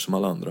mycket värd som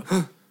alla andra?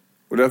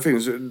 Och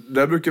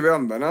där brukar vi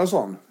använda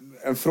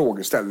en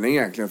frågeställning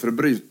egentligen för att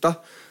bryta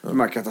de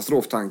här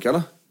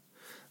katastroftankarna.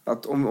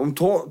 Att om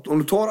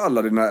du tar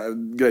alla dina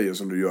grejer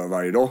som du gör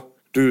varje dag.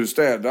 Du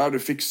städar, du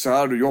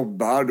fixar, du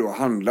jobbar, du har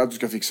handlat, du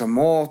ska fixa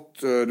mat,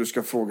 du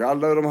ska fråga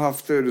alla hur de har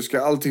haft det.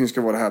 Allting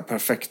ska vara det här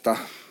perfekta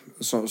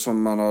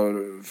som man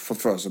har fått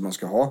för sig att man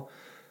ska ha.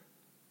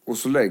 Och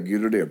så lägger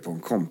du det på en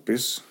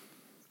kompis.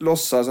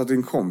 Låtsas att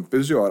din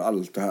kompis gör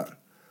allt det här.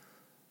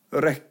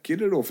 Räcker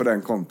det då för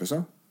den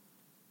kompisen?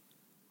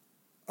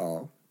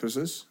 Ja,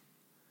 precis.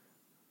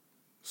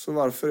 Så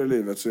varför är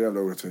livet så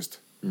jävla orättvist?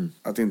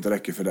 Att det inte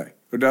räcker för dig.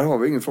 Och där har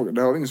vi ingen fråga,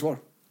 där har vi ingen svar.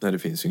 Nej, det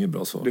finns ju inget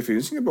bra svar. Det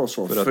finns inget bra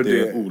svar. För att det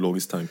är en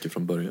ologisk tanke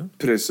från början.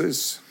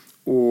 Precis.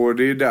 Och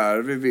det är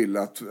där vi vill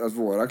att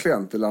våra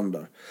klienter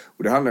landar.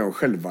 Och det handlar om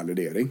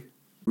självvalidering.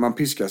 Man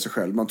piskar sig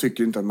själv, man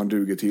tycker inte att man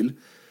duger till.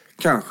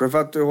 Kanske för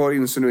att det har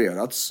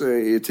insinuerats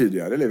i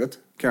tidigare i livet.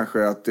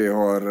 Kanske att det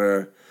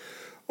har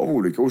av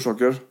olika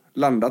orsaker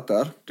landat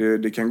där.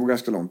 Det kan gå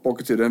ganska långt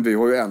bak i tiden. Vi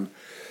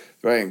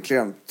har en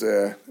klient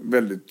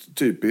väldigt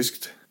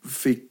typiskt.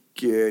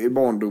 Fick i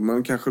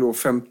barndomen kanske då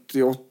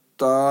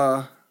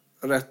 58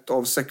 rätt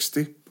av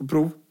 60 på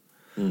prov.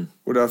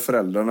 Och där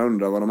föräldrarna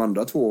undrar vad de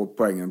andra 2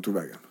 poängen tog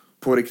vägen.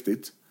 På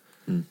riktigt.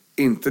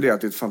 Inte det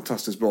att det är ett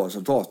fantastiskt bra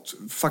resultat.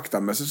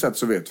 Faktamässigt sett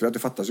så vet vi att det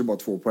fattas ju bara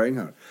 2 poäng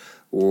här.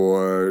 Och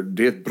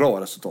det är ett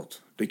bra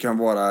resultat. Det kan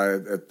vara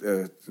ett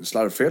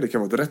slarvfel, det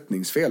kan vara ett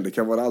rättningsfel, det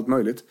kan vara allt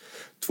möjligt.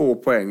 2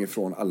 poäng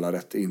ifrån alla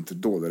rätt är inte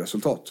ett dåligt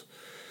resultat.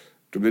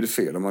 Då blir det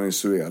fel om man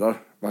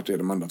insuerar vart är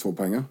de andra 2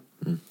 poängen.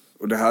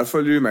 Och det här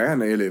följer ju med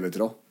henne i livet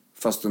idag.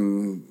 Fast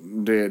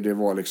det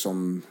var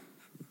liksom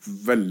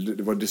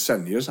det var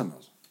decennier sedan.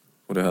 Alltså.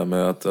 Och det här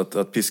med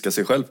att piska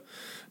sig själv.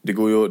 Det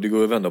går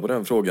ju att vända på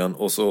den frågan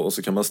och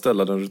så kan man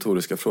ställa den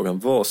retoriska frågan.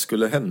 Vad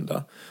skulle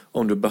hända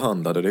om du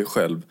behandlade dig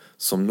själv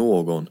som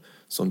någon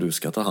som du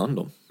ska ta hand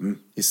om?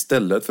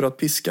 Istället för att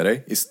piska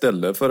dig,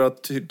 istället för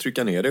att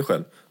trycka ner dig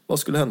själv. Vad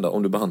skulle hända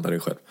om du behandlade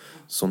dig själv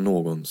som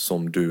någon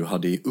som du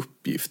hade i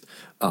uppgift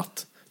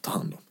att ta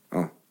hand om?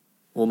 Ja.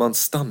 Och om man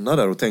stannar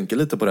där och tänker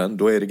lite på den,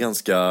 då är det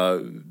ganska...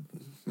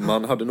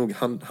 Man hade nog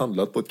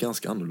handlat på ett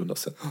ganska annorlunda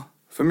sätt.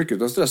 För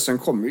mycket av stressen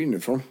kommer ju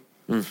inifrån.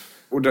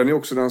 Och den är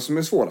också den som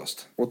är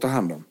svårast att ta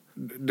hand om.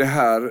 Det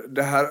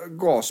här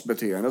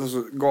gasbeteendet,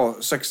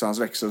 alltså sexans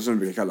växel som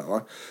vi kan kalla,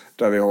 va?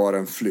 Där vi har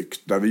en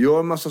flykt, där vi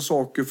gör massa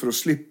saker för att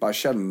slippa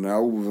känna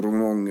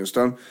oron och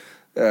ångesten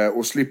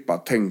och slippa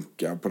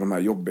tänka på de här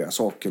jobbiga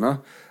sakerna.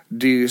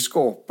 Det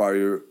skapar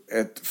ju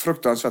ett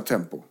fruktansvärt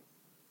tempo.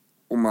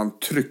 Och man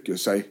trycker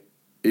sig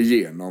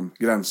igenom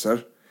gränser.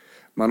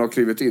 Man har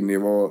klivit in i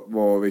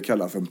vad vi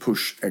kallar för en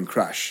push and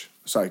crash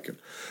cycle.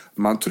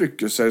 Man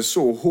trycker sig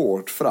så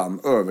hårt fram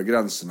över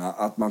gränserna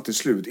att man till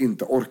slut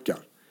inte orkar.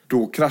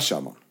 Då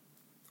kraschar man.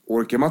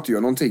 Orkar man inte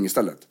göra någonting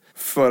istället.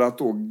 För att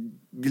då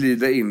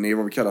glida in i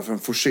vad vi kallar för en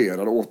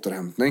forcerad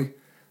återhämtning.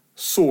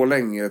 Så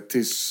länge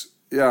tills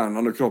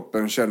hjärnan och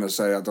kroppen känner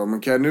sig att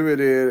okay, nu är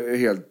det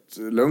helt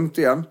lugnt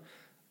igen.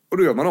 Och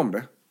då gör man om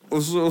det.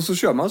 Och så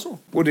kör man så.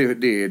 Och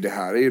det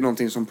här är ju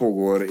någonting som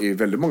pågår i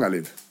väldigt många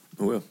liv.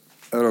 Oh ja.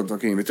 Runt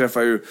omkring. Vi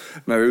träffar ju,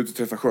 när vi är ute och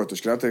träffar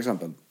sköterskorna till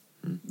exempel.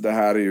 Det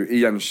här är ju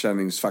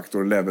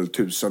igenkänningsfaktor level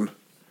 1000.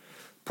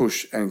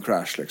 Push and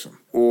crash liksom.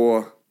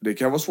 Och det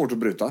kan vara svårt att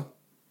bryta. Det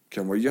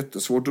kan vara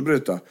jättesvårt att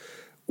bryta.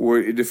 Och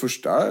i det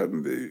första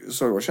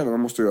som jag känner man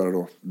måste göra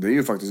då, det är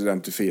ju faktiskt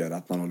identifiera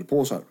att man håller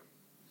på så här.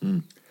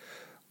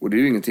 Och det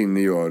är ju ingenting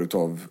ni gör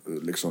utav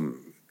liksom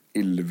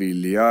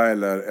illvilja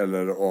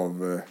eller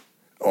av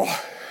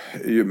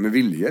med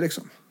vilja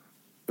liksom.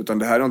 Utan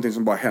det här är någonting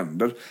som bara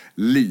händer.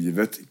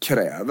 Livet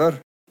kräver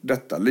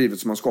detta, livet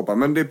som man skapar.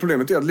 Men det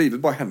problemet är att livet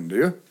bara händer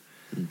ju.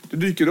 Det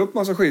dyker upp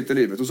massa skit i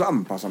livet och så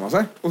anpassar man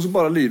sig. Och så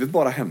bara livet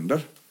bara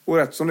händer. Och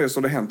rätt som det är så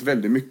har det hänt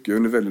väldigt mycket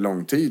under väldigt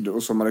lång tid.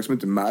 Och så har man liksom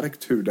inte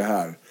märkt hur det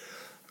här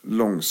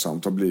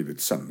långsamt har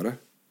blivit sämre.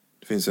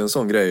 Det finns ju en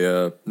sån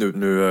grej,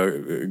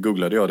 nu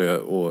googlade jag det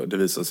och det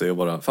visade sig att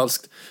vara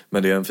falskt.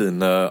 Men det är en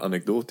fin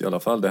anekdot i alla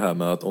fall, det här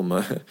med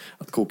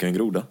att koka en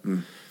groda.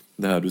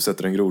 Det här, du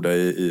sätter en groda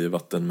i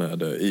vatten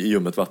i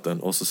ljummet vatten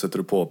och så sätter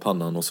du på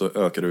pannan och så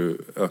ökar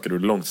du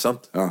det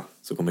långsamt. Ja.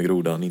 Så kommer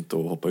grodan inte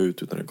att hoppa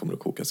ut utan den kommer att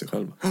koka sig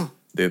själv.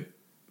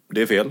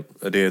 Det är fel.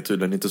 Det är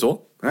tydligen inte så.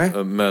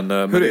 Nej. Men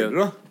hur är det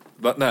då?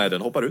 Nej,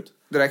 den hoppar ut.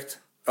 Direkt?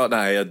 Ja,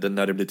 nej,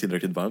 när det blir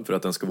tillräckligt varmt för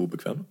att den ska vara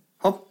obekväm.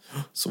 Hopp.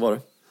 Så var det.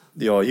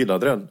 Jag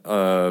gillade den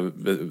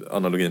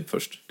analogin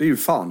först. Det är ju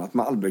fan att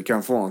man aldrig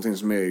kan få någonting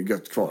som är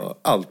gött kvar.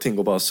 Allting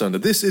går bara sönder.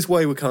 This is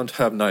why we can't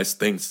have nice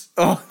things.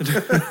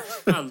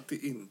 Allt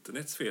är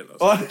internets fel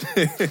alltså.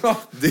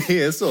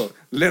 Det är så.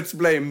 Let's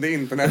blame the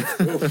internet.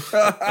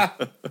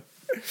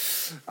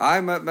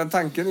 Nej, men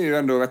tanken är ju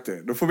ändå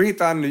vettig. Då får vi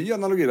hitta en ny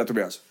analogi där,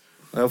 Tobias.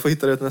 Jag får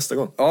hitta det nästa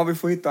gång. Ja, vi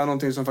får hitta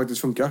någonting som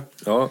faktiskt funkar.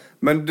 Ja.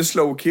 Men the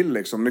slow kill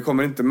liksom. Ni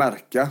kommer inte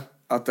märka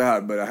att det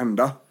här börjar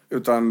hända.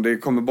 Utan det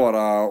kommer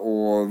bara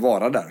att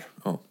vara där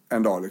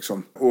en dag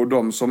liksom. Och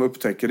de som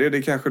upptäcker det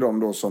är kanske de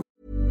då som...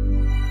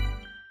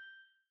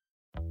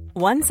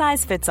 One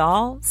size fits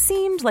all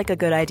seemed like a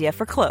good idea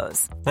for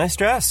clothes. Nice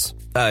dress.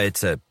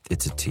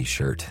 It's a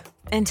t-shirt.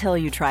 Until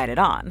you tried it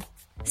on.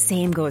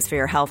 Same goes for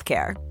your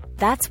healthcare.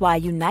 That's why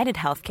United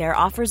Healthcare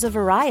offers a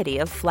variety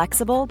of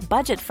flexible,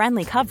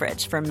 budget-friendly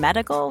coverage for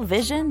medical,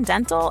 vision,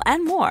 dental,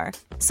 and more.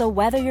 So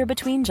whether you're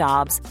between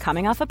jobs,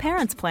 coming off a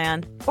parent's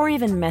plan, or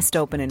even missed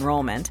open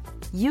enrollment,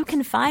 you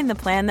can find the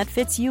plan that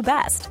fits you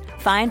best.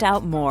 Find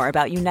out more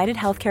about United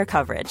Healthcare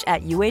coverage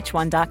at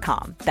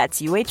uh1.com.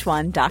 That's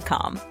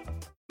uh1.com.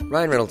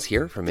 Ryan Reynolds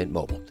here from Mint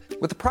Mobile.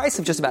 With the price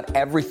of just about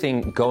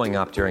everything going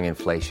up during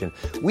inflation,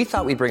 we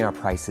thought we'd bring our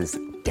prices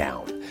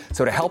down.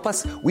 So to help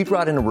us, we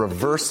brought in a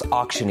reverse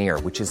auctioneer,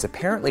 which is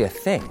apparently a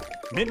thing.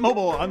 Mint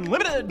Mobile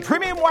Unlimited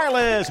Premium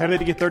Wireless. How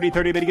to get 30,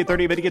 30, bit to get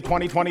 30, bit to get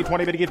 20, 20,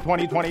 20, bit to get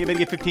 20, 20, bit to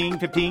get 15,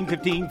 15,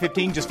 15,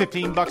 15, just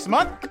 $15 a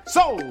month?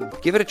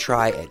 Sold! Give it a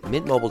try at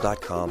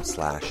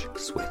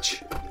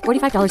mintmobile.com/switch.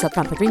 $45 up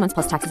front for 3 months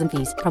plus taxes and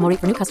fees. Promo rate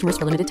for new customers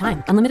for limited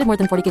time. Unlimited more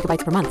than 40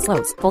 gigabytes per month.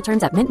 Slows full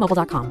terms at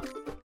mintmobile.com.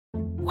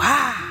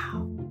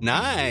 Wow.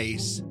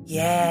 Nice.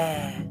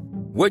 Yeah.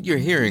 What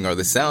you're hearing are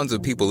the sounds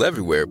of people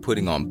everywhere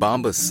putting on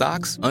Bombas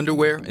socks,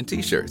 underwear, and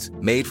T-shirts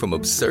made from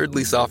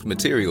absurdly soft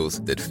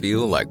materials that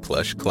feel like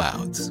plush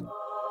clouds.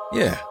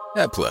 Yeah,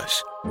 that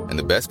plush. And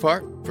the best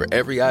part? For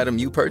every item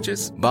you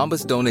purchase,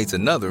 Bombas donates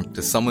another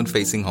to someone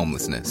facing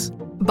homelessness.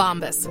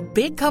 Bombas.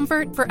 Big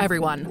comfort for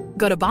everyone.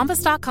 Go to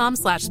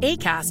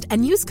bombas.com/ACAST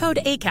and use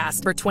code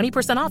ACAST for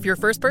 20% off your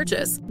first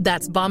purchase.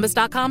 That's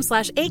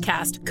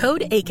bombas.com/ACAST.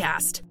 Code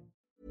ACAST.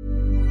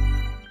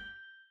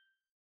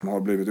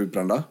 Har blivit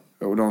utbrända.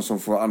 Och de som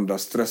får andra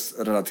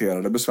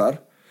stressrelaterade besvär.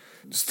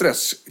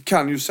 Stress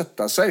kan ju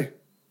sätta sig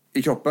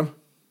i kroppen.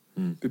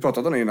 Vi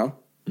pratade om det innan.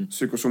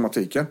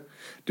 Psykosomatiken.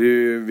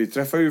 Vi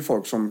träffar ju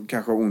folk som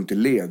kanske har ont i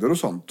leder och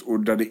sånt. Och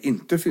där det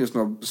inte finns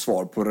något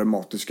svar på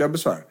reumatiska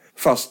besvär.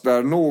 Fast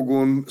där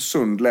någon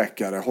sund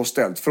läkare har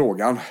ställt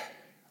frågan.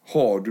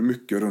 Har du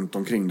mycket runt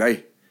omkring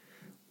dig?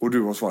 Och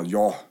du har svarat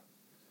ja.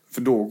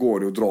 För då går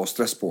det att dra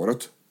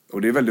stresspåret.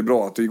 Och det är väldigt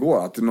bra att det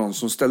går. Att det är någon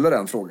som ställer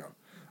den frågan.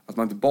 Att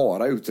man inte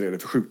bara utreder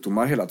för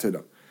sjukdomar hela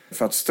tiden.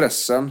 För att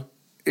stressen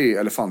är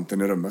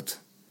elefanten i rummet.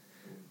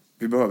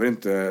 Vi behöver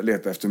inte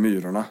leta efter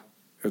myrorna.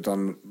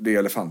 Utan det är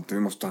elefanten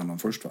vi måste ta hand om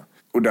först. Va?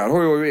 Och där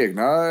har jag ju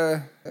egna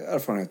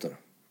erfarenheter.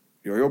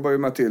 Jag jobbar ju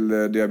med till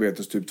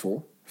diabetes typ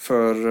 2.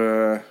 För,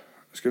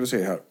 ska vi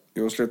se här.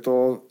 Jag slet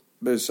av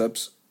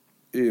biceps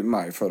i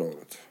maj förra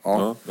året.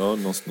 Ja,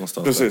 någonstans.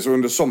 Precis, och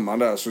under sommaren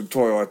där så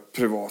tar jag ett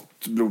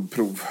privat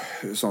blodprov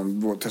som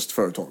vårt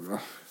testföretag. Va?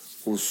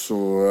 Och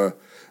så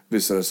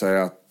visade det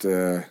sig att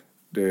det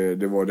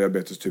var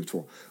diabetes typ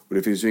 2. Och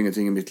det finns ju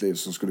ingenting i mitt liv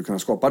som skulle kunna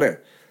skapa det.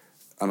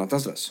 Annat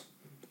än stress.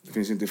 Det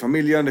finns inte i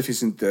familjen, det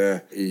finns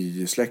inte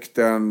i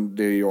släkten.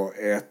 Det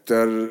jag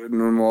äter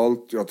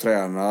normalt, jag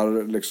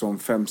tränar liksom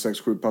 5, 6,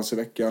 7 pass i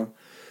veckan.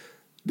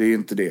 Det är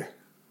inte det.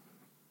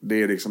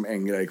 Det är liksom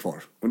en grej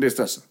kvar. Och det är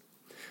stressen.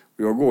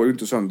 Och jag går ju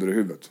inte sönder i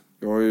huvudet.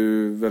 Jag är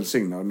ju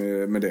välsignad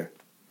med det.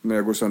 När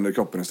jag går sönder i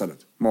kroppen istället.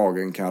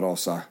 Magen kan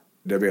rasa.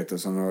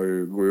 Diabetesen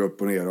går ju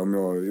upp och ner om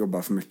jag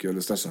jobbar för mycket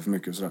eller stressar för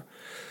mycket och sådär.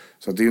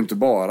 Så att det är ju inte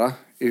bara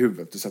i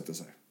huvudet det sätter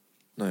sig.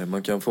 Nej,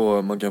 man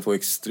kan få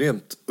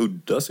extremt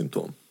udda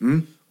symptom.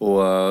 Och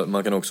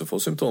man kan också få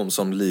symptom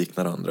som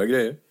liknar andra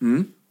grejer.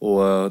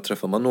 Och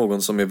träffar man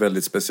någon som är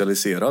väldigt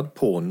specialiserad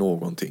på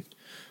någonting.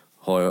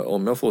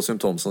 Om jag får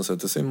symptom som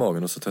sätter sig i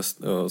magen och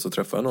så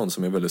träffar jag någon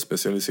som är väldigt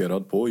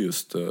specialiserad på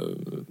just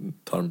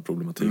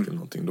tarmproblematik eller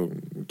någonting. Då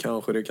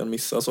kanske det kan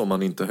missas om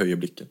man inte höjer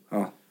blicken.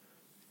 Ja,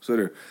 så är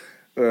det.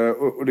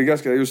 Och det är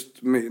ganska just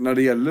när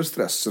det gäller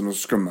stressen och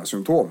skumma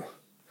symptom.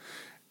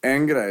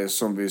 En grej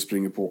som vi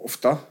springer på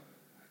ofta,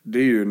 det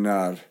är ju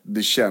när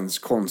det känns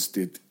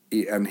konstigt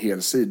i en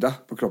hel sida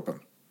på kroppen.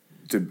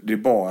 Typ, det är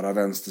bara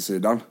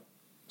vänstersidan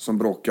som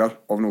bråkar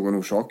av någon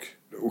orsak.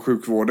 Och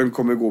sjukvården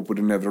kommer gå på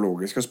det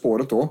neurologiska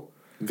spåret då.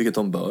 Vilket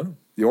de bör.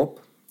 Ja,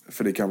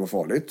 för det kan vara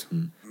farligt.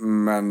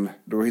 Men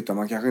då hittar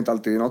man kanske inte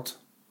alltid något.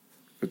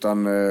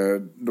 Utan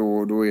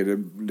då är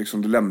det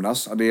liksom, det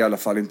lämnas. Det är i alla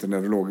fall inte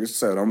neurologiskt,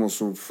 säger de. Och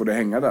så får det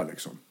hänga där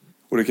liksom.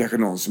 Och det är kanske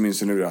någon som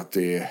insinuerar att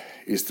det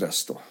är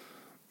stress då.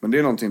 Men det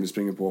är någonting vi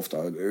springer på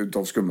ofta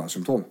utav skumma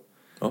symptom.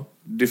 Ja.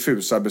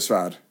 Diffusa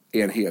besvär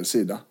är en hel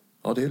sida.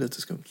 Ja, det är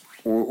lite skumt.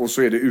 Och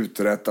så är det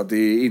utrett att det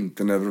är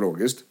inte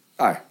neurologiskt.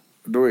 Nej,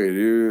 då är det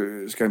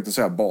ju, ska jag inte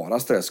säga bara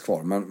stress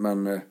kvar,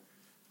 men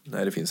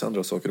nej, det finns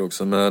andra saker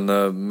också. Men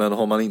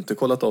har man inte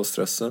kollat av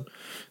stressen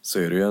så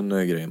är det ju en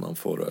grej man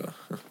får...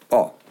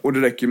 Ja, och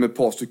det räcker med ett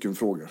par stycken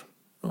frågor.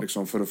 Ja.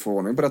 Liksom för att få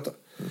ordning på detta.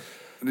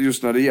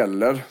 Just när det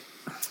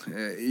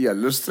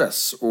gäller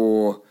stress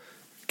och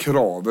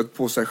kravet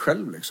på sig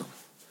själv liksom.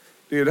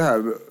 Det är det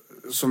här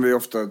som vi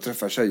ofta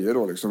träffar tjejer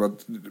då liksom,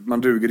 att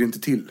man duger inte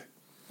till.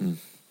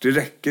 Det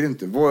räcker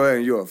inte. Vad jag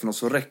än gör för något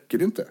så räcker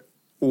det inte.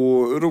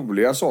 Och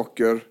roliga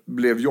saker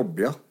blev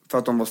jobbiga för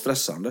att de var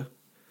stressande.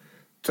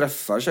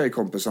 Träffa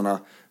tjejkompisarna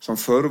som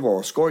förr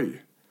var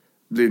skoj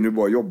blir nu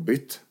bara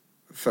jobbigt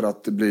för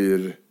att det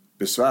blir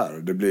besvär.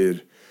 Det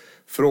blir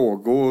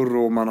frågor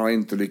och man har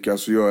inte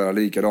lyckats göra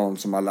likadant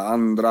som alla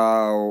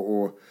andra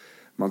och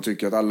man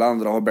tycker att alla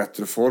andra har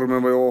bättre form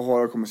än vad jag har.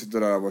 Jag kommer sitta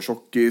där och vara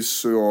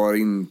tjockis och jag har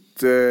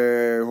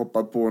inte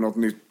hoppat på något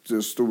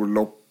nytt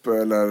storlopp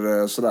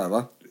eller sådär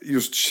va.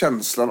 Just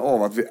känslan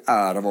av att vi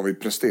är vad vi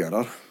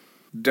presterar,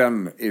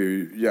 den är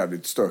ju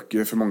jävligt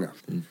stökig för många.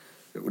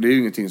 Och det är ju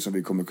ingenting som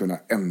vi kommer kunna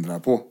ändra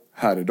på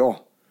här idag.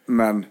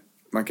 Men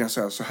man kan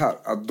säga så här,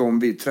 att de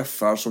vi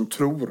träffar som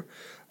tror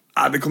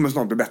att det kommer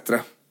snart bli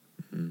bättre.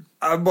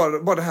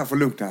 Bara det här får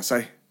lugna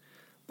sig.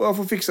 Bara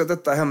få fixa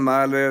detta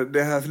hemma eller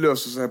det här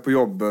löser sig på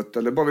jobbet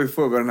eller bara vi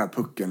får över den här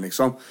pucken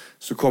liksom,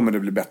 så kommer det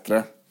bli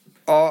bättre.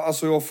 Ja,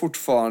 alltså jag har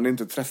fortfarande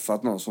inte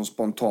träffat någon som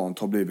spontant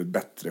har blivit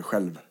bättre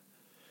själv.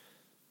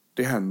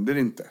 Det händer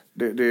inte.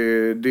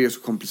 Det är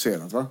så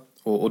komplicerat, va?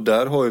 Och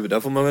där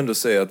får man ändå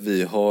säga att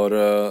vi har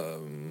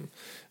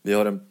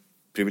en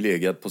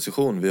privilegierad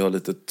position. Vi har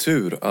lite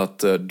tur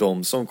att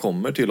de som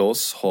kommer till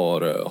oss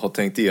har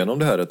tänkt igenom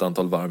det här ett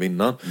antal varv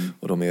innan.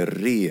 Och de är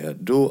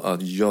redo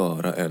att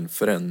göra en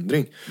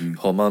förändring.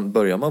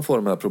 Börjar man få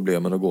de här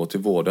problemen och gå till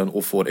vården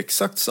och får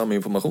exakt samma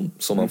information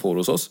som man får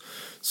hos oss,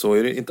 så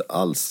är det inte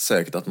alls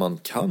säkert att man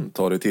kan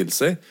ta det till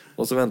sig.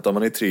 Och så väntar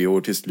man i 3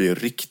 år tills det blir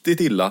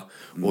riktigt illa.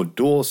 Och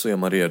då så är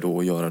man redo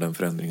att göra den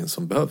förändringen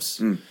som behövs.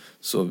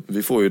 Så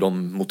vi får ju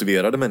de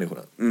motiverade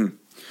människorna.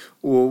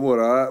 Och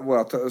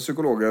våra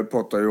psykologer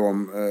pratar ju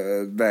om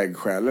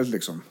vägskälet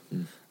liksom.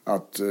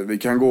 Att vi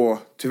kan gå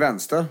till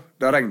vänster,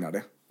 där regnar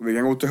det. Och vi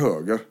kan gå till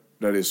höger,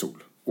 där det är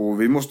sol.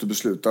 Och vi måste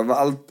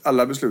besluta.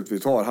 Alla beslut vi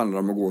tar handlar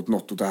om att gå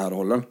något åt det här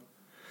hållen.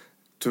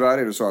 Tyvärr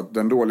är det så att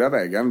den dåliga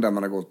vägen, där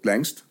man har gått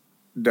längst,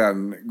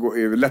 den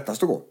är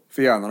lättast att gå.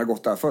 För hjärnan har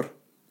gått därför.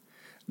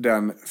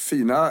 Den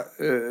fina,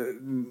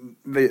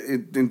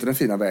 inte den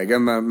fina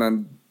vägen,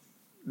 men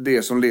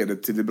det som leder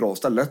till det bra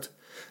stället,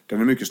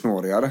 den är mycket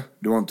snårigare.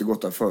 Du har inte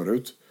gått där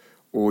förut.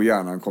 Och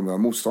hjärnan kommer ha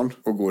motstånd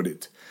och gå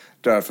dit.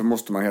 Därför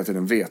måste man hela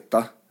tiden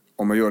veta.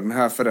 Om man gör den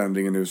här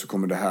förändringen nu så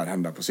kommer det här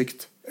hända på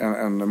sikt.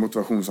 En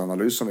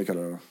motivationsanalys som vi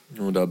kallar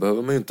det. Och där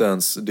behöver man ju inte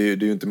ens... Det är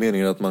ju inte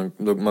meningen att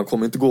man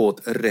kommer inte gå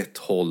åt rätt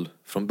håll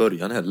från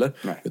början heller.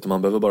 Nej. Utan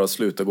man behöver bara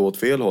sluta gå åt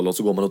fel håll och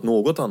så går man åt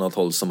något annat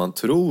håll som man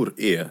tror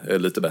är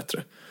lite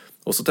bättre.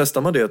 Och så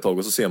testar man det ett tag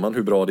och så ser man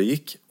hur bra det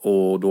gick.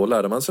 Och då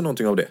lärde man sig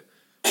någonting av det.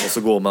 Och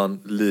så går man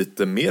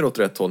lite mer åt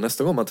rätt håll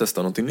nästa gång man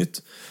testar någonting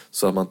nytt.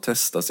 Så att man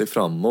testar sig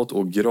framåt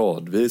och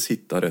gradvis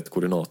hittar rätt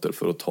koordinater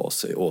för att ta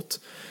sig åt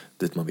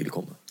dit man vill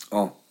komma.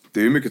 Ja, det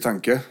är ju mycket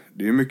tanke.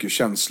 Det är ju mycket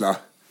känsla.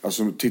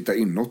 Alltså titta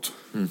inåt.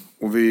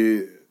 Och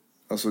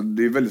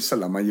det är väldigt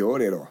sällan man gör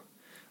det då.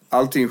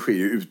 Allting sker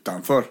ju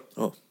utanför.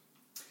 Ja.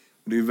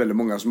 Det är ju väldigt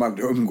många som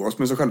aldrig umgås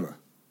med sig själva.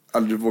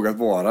 Aldrig vågat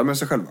vara med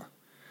sig själva.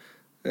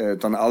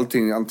 Utan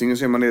antingen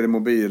ser man ner i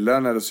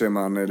mobilen eller så är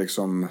man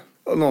liksom...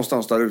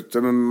 någonstans där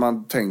ute, men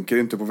man tänker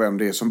inte på vem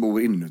det är som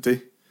bor inuti.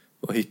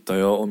 Vad hittar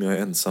jag om jag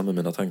är ensam med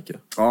mina tankar?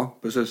 Ja,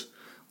 precis.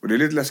 Och det är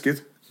lite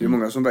läskigt. Det är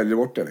många som väljer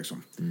bort det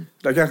liksom.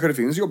 Där kanske det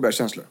finns jobbiga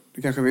känslor.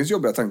 Det kanske finns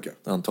jobbiga tankar.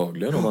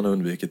 Antagligen, om man har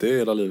undvikit det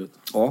hela livet.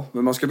 Ja,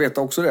 men man ska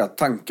veta också det att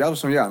tankar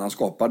som hjärnan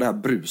skapar, det här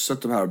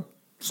bruset, de här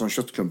som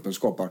köttklumpen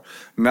skapar.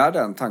 När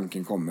den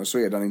tanken kommer så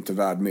är den inte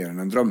värd mer än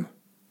en dröm.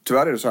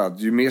 Tyvärr är det så här att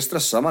ju mer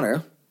stressad man är,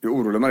 ju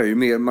orolig man är, ju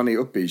mer man är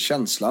uppe i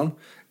känslan,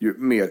 ju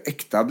mer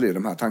äkta blir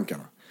de här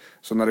tankarna.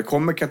 Så när det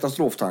kommer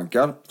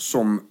katastroftankar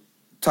som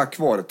tack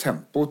vare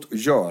tempot och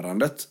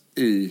görandet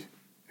i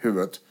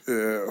huvudet,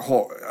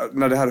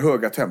 när det här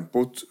höga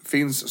tempot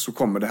finns så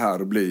kommer det här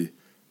att bli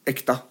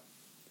äkta.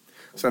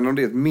 Sen om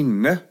det är ett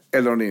minne,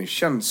 eller om det är en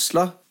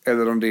känsla,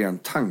 eller om det är en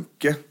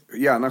tanke,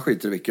 gärna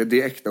skiter i vilket,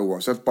 det är äkta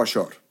oavsett, bara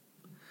kör.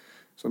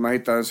 Så man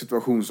hittar en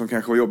situation som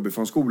kanske var jobbig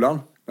från skolan,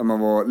 när man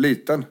var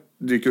liten,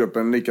 dyker upp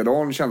en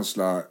likadan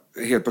känsla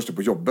helt plötsligt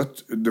på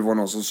jobbet. Det var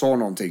någon som sa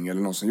någonting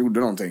eller någon som gjorde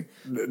någonting.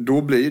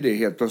 Då blir det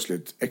helt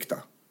plötsligt äkta.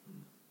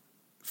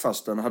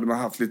 Fastän hade man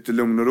haft lite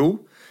lugn och ro,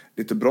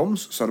 lite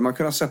broms, så hade man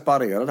kunnat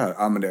separera det här.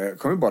 Ja, men det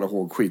kommer bara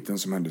ihåg skiten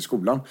som hände i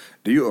skolan.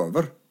 Det är ju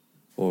över.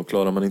 Och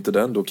klarar man inte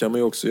den, då kan man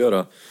ju också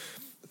göra...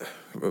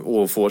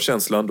 Och få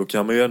känslan, då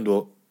kan man ju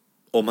ändå...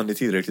 Om man är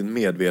tillräckligt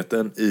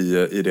medveten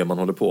i det man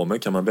håller på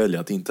med, kan man välja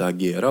att inte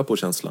agera på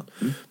känslan.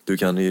 Du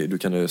kan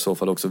i så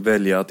fall också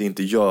välja att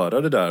inte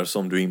göra det där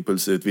som du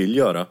impulsivt vill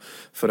göra.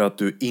 För att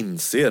du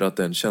inser att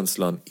den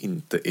känslan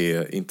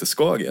inte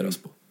ska ageras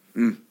på.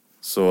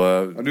 Så,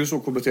 ja, det är så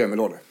KBT vill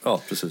ha det.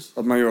 Ja, precis.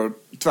 Att man gör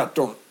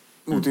tvärtom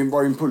mot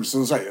vad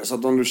impulsen säger. Så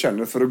att om du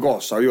känner för att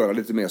gasa och göra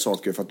lite mer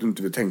saker för att du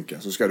inte vill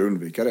tänka, så ska du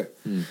undvika det.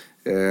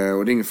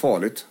 Och det är inget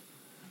farligt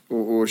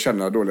att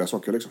känna dåliga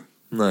saker liksom.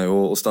 Nej,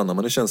 och stannar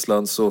man i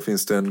känslan så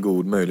finns det en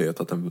god möjlighet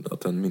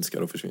att den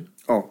minskar och försvinner.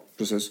 Ja,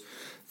 precis.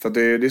 För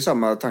det är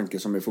samma tanke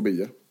som med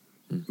fobier.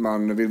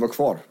 Man vill vara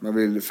kvar. Man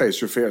vill face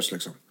your fears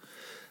liksom.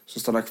 Så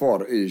stanna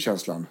kvar i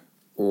känslan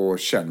och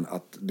känn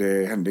att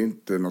det hände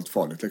inte något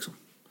farligt liksom.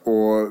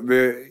 Och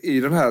i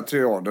den här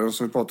triaden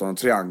som vi pratade om,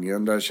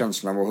 triangeln, där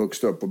känslan var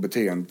högst upp och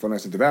beteendet var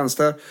nästan till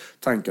vänster,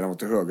 tankarna var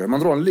till höger. Man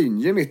drar en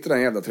linje mitt i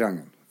den jävla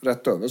triangeln.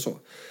 Rätt över så.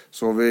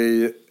 Så har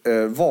vi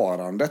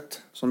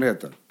varandet, som det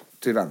heter,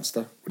 till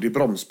vänster. Och det är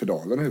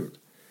bromspedalen i huvudet.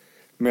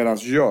 Medan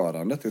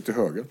görandet är till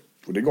höger.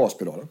 Och det är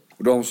gaspedalen.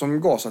 Och de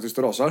som gasar tills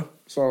det rasar,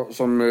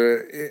 som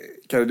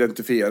kan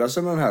identifiera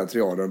sig med den här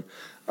triaden,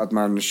 att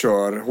man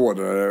kör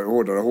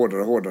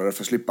hårdare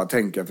för att slippa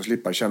tänka, för att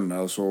slippa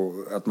känna, och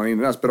så att man är inne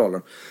i den här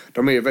spiralen.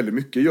 De är väldigt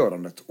mycket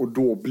görandet. Och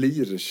då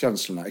blir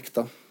känslorna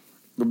äkta.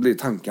 Då blir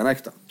tankarna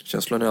äkta.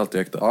 Känslan är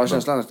alltid äkta. Ja,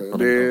 känslan är äkta.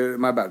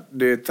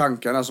 Det är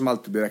tankarna som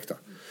alltid blir äkta.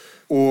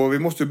 Och vi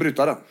måste ju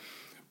bryta den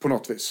på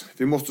något vis.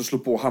 Vi måste slå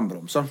på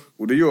handbromsen.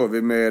 Och det gör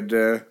vi med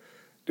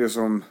det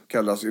som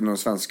kallas inom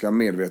svenska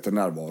medveten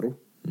närvaro.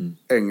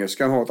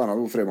 Engelskan har ett annat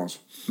ord för det, Måns.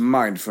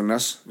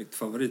 Mindfulness. Mitt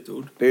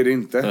favoritord. Det är det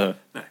inte.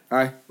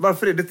 Nej.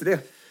 Varför är det inte det?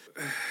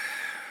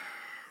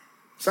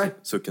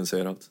 Sucken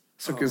säger allt.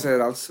 Sucken säger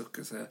allt.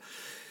 Sucken säger.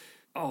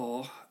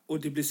 Ja, och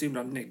det blir så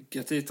himla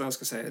negativt när jag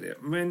ska säga det.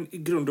 Men i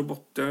grund och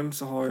botten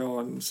så har jag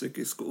en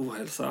psykisk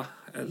ohälsa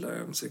eller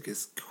en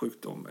psykisk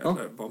sjukdom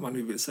eller vad man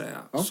nu vill säga.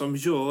 Som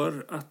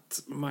gör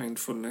att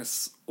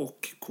mindfulness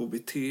och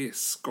KBT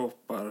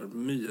skapar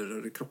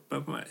myror i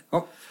kroppen på mig.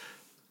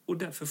 Och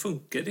därför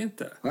funkar det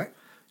inte. Nej.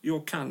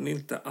 Jag kan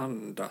inte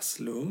andas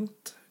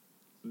lugnt.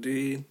 Det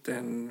är inte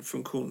en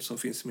funktion som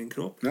finns i min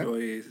kropp. Nej.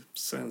 Jag är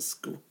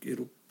svensk och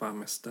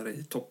Europamästare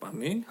i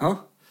toppandning.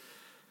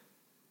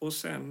 Och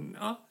sen,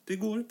 det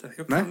går inte.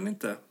 Jag kan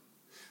inte.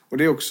 Och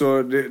det är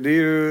också, det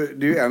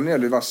är ju en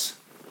jävligt vass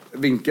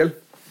vinkel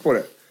på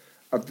det.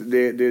 Att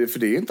för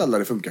det är inte alla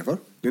det funkar för.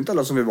 Det är inte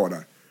alla som vill vara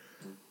där.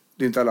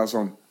 Det är inte alla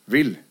som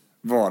vill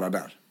vara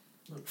där.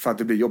 För att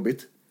det blir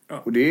jobbigt.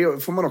 Och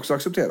det får man också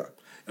acceptera.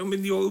 Ja,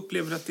 men jag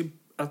upplever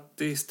att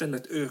det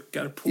istället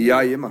ökar på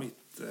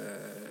mitt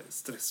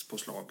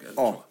stresspåslag. Eller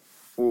så.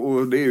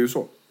 Och det är ju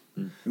så.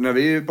 När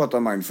vi pratar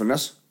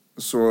mindfulness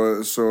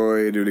så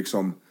är det ju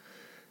liksom,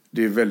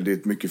 det är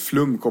väldigt mycket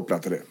flum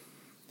kopplat till det.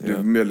 Det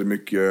är väldigt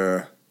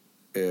mycket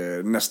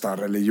nästan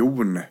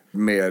religion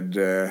med...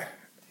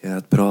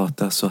 att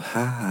prata så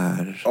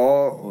här.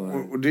 Ja,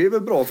 och det är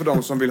väl bra för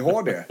de som vill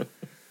ha det.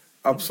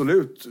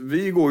 Absolut.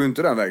 Vi går ju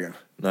inte den vägen.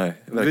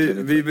 Nej, verkligen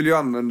inte. Vi vill ju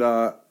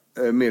använda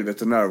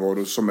medveten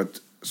närvaro som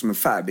en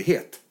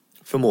färdighet.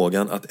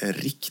 Förmågan att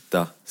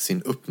rikta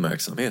sin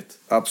uppmärksamhet.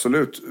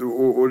 Absolut.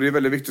 Och det är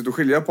väldigt viktigt att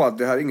skilja på att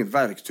det här är inget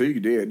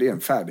verktyg. Det är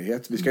en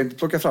färdighet. Vi ska inte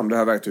plocka fram det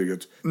här verktyget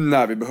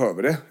när vi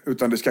behöver det.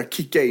 Utan det ska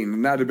kicka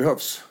in när det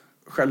behövs.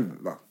 Själv,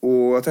 va? Och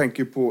jag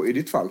tänker på, i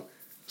ditt fall,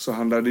 så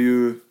handlar det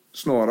ju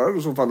snarare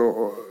i så fall,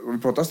 om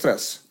vi pratar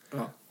stress.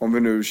 Om vi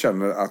nu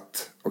känner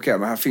att,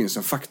 men här finns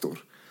en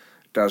faktor.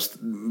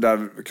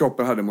 Där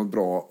kroppen hade mått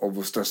bra av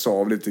att stressa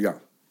av lite grann.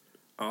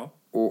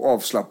 Och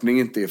avslappning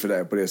inte är för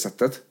dig på det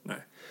sättet.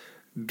 Nej.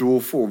 Då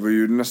får vi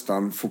ju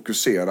nästan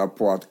fokusera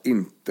på att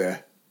inte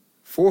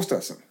få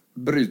stressen.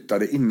 Bryta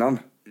det innan.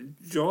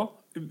 Ja,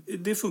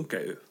 det funkar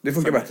ju. Det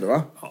funkar bättre,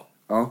 va?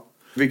 Ja.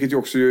 Vilket ju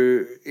också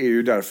är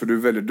ju därför du är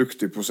väldigt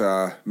duktig på att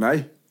säga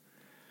nej.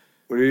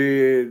 Och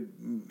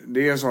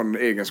det är en sån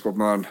egenskap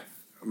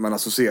man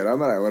associerar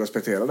med dig och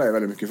respekterar dig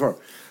väldigt mycket för.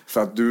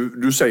 För att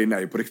du säger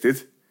nej på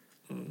riktigt.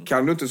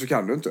 Kan du inte så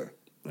kan du inte.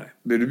 Nej.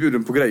 Blir du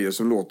bjuden på grejer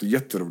som låter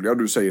jätteroliga och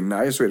du säger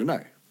nej så är det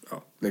nej.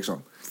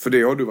 Liksom. För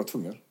det har du varit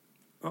tvungen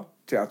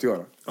till att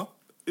göra.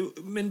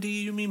 Men det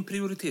är ju min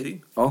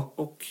prioritering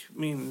och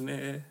min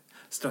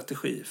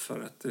strategi för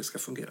att det ska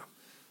fungera.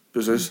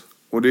 Precis.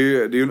 Och det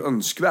är ju en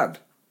önskvärd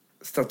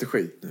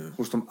strategi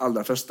hos de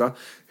allra flesta.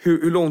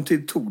 Hur lång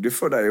tid tog det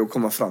för dig att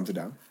komma fram till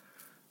den?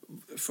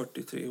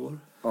 43 år.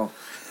 Ja.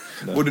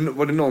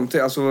 Var det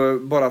någonting, alltså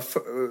bara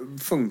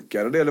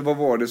funkade det, eller vad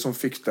var det som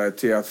fick dig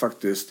till att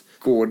faktiskt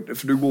gå,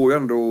 för du går ju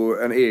ändå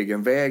en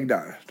egen väg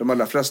där. De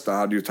allra flesta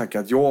hade ju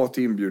tackat ja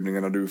till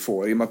inbjudningarna du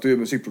får. I och med att du är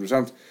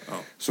musikproducent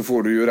så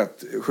får du ju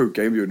rätt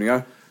sjuka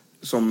inbjudningar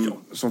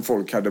som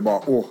folk hade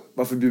bara,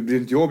 varför blir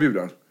inte jag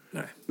bjuden?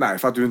 Nej,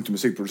 för att du är inte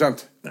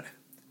musikproducent. Nej.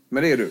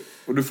 Men det är du,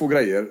 och du får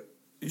grejer.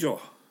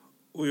 Ja,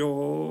 och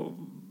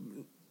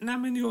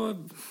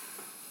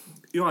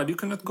jag hade ju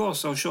kunnat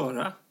gasa och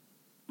köra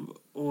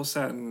och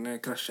sen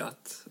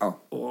kraschat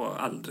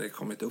och aldrig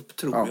kommit upp,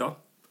 tror jag.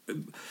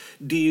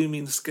 Det är ju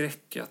min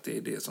skräck att det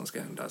är det som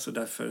ska hända, så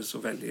därför så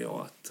väljer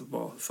jag att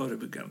vara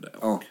förebyggande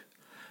och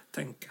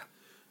tänka.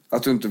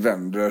 Att du inte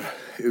vänder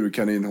ur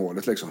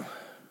kaninhålet liksom.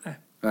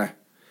 Nej.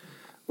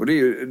 Och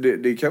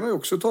det kan man ju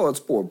också ta ett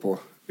spår på.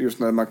 Just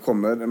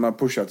när man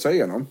pushat sig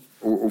igenom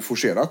och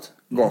forcerat,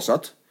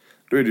 gasat.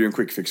 Då är det ju en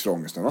quick fix för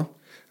ångesten, va?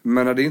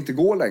 Men när det inte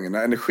går längre,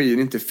 när energin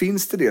inte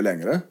finns till det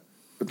längre,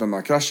 utan man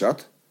har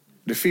kraschat.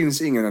 Det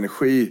finns ingen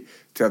energi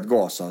till att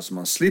gasa, så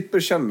man slipper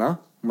känna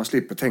och man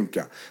slipper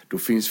tänka. Då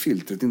finns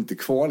filtret inte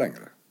kvar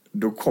längre.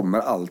 Då kommer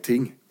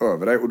allting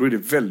över dig. Och då är det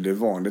väldigt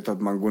vanligt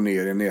att man går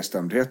ner i en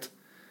nedstämdhet.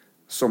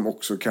 Som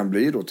också kan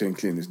bli då till en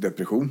klinisk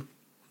depression.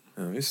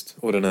 Ja, visst.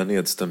 Och den här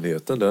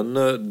nedstämdheten,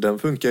 den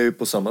funkar ju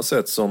på samma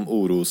sätt som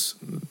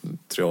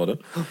orostriaden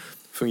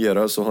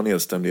fungerar, så har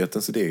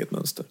nedstämdheten sitt eget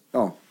mönster.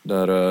 Ja.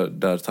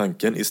 Där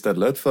tanken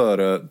istället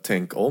för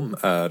tänk om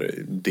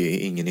är det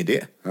är ingen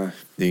idé. Nej.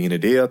 Det är ingen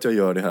idé att jag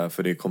gör det här,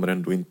 för det kommer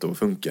ändå inte att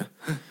funka.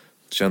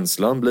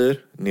 Känslan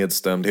blir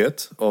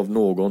nedstämdhet av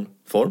någon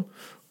form.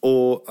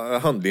 Och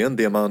handlingen,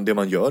 det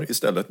man gör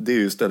istället, det är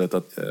ju istället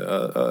att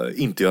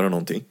inte göra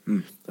någonting.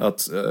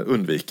 Att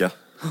undvika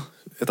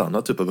ett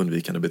annat typ av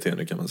undvikande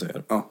beteende, kan man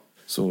säga. Ja.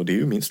 Så det är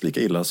ju minst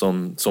lika illa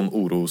som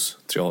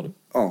orostriaden.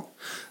 Ja.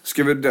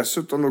 Ska vi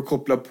dessutom då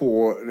koppla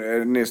på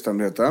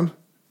nedstämdheten,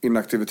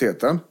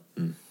 inaktiviteten,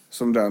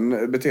 som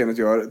den beteendet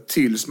gör,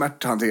 till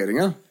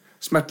smärthanteringen,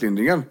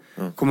 smärtlindringen.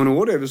 Kommer ni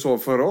ihåg det vi sa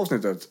förra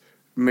avsnittet?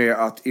 Med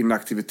att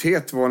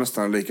inaktivitet var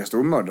nästan lika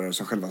stor mördare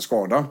som själva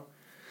skadan.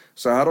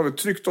 Så här har vi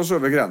tryckt oss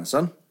över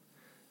gränsen.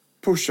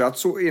 pushat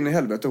så in i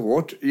helvete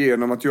hårt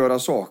genom att göra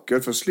saker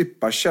för att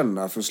slippa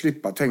känna, för att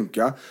slippa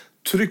tänka.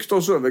 Tryckt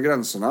oss över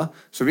gränserna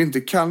så vi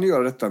inte kan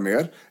göra detta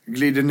mer.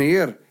 Glider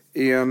ner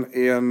i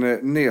en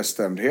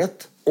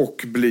nedstämdhet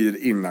och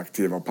blir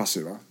inaktiva och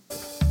passiva.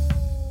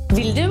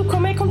 Vill du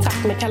komma i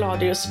kontakt med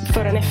Kaladius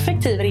för en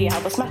effektiv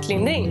rehab och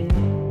smärtlindring?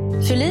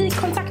 Fyll i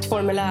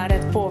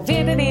kontaktformuläret på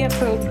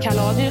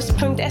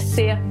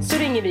www.kaladius.se så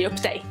ringer vi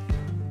upp dig.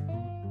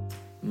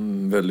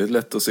 Väldigt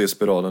lätt att se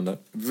spiralen där.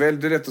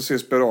 Väldigt lätt att se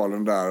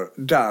spiralen där.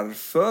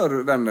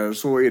 Därför, vänner,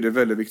 så är det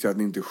väldigt viktigt att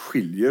ni inte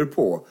skiljer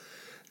på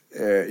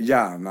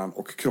hjärnan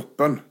och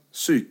kroppen.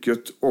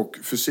 Psyket och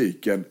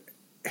fysiken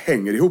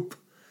hänger ihop.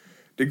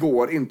 Det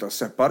går inte att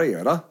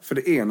separera. För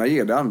det ena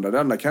ger det andra. Det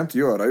andra kan inte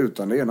göra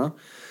utan det ena.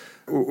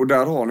 Och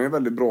där har ni en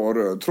väldigt bra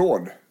röd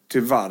tråd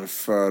till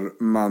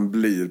varför man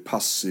blir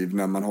passiv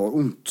när man har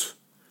ont.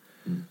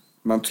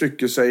 Man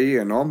trycker sig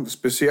igenom,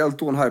 speciellt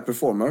då en high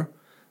performer.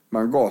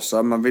 Man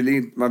gasar, man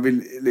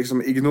vill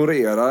liksom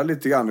ignorera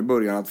lite grann i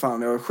början att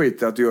fan, jag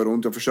skiter att det gör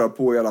ont, jag får köra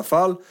på i alla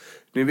fall.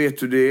 Ni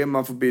vet hur det är,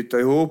 man får bita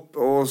ihop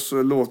och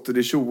så låter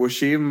det tjo och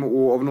kim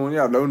och av någon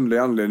jävla underlig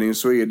anledning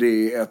så är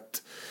det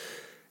ett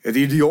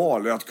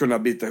ideal att kunna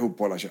bita ihop och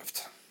hålla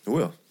käft. Jo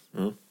ja.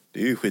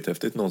 Det är ju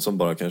skithäftigt, någon som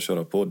bara kan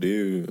köra på, det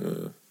är ju...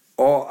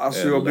 Ja,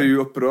 alltså jag blir ju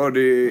upprörd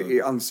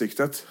i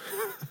ansiktet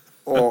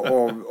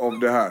av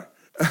det här.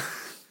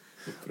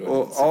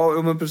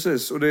 Ja, men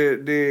precis. Och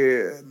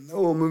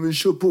men vi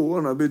kör på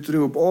och byter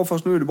ihop. Ja,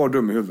 fast nu är det bara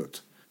dum i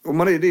huvudet.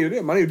 Och det är ju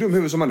det. Man är ju dum i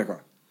huvudet som människa.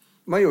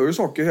 Man gör ju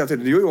saker hela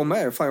tiden. Det gör jag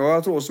med. Fan,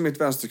 jag tror som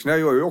mitt vänsterknä. Jag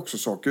gör ju också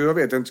saker jag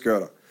vet att jag inte ska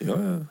göra. Ja.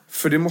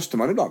 För det måste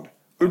man ibland.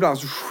 Och ibland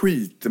så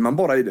skiter man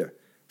bara i det.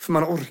 För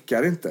man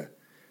orkar inte.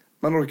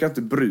 Man orkar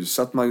inte bry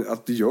sig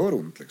att det gör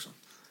ont liksom.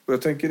 Och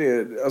jag tänker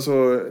det, alltså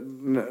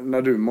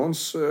när du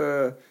Måns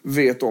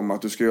vet om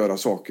att du ska göra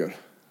saker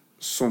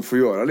som får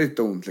göra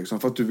lite ont liksom,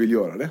 för att du vill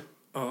göra det.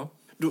 Ja,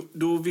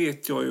 då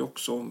vet jag ju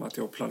också om att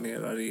jag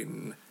planerar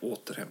in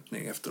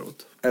återhämtning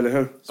efteråt. Eller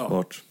hur?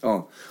 Smart.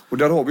 Ja. Och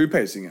där har vi ju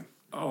pacingen.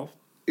 Ja.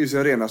 I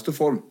sin renaste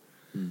form.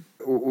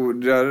 Och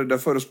där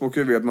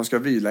förespråkar vi att man ska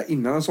vila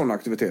innan en sån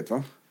aktivitet,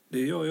 va? Det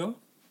gör jag.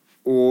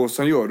 Och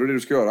sen gör du det du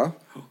ska göra.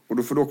 Och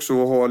då får du också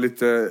ha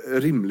lite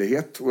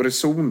rimlighet och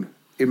reson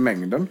i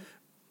mängden.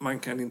 Man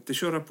kan inte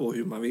köra på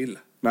hur man vill.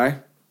 Nej,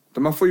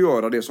 man får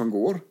göra det som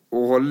går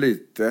och ha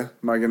lite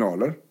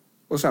marginaler.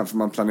 Och sen får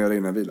man planera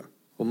in en vila.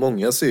 Och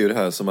många ser ju det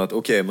här som att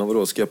okej, men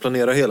vadå, ska jag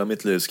planera hela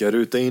mitt liv? Ska jag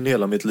ruta in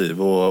hela mitt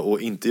liv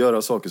och inte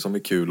göra saker som är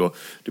kul? Och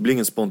det blir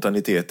ingen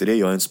spontanitet i det.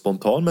 Jag är en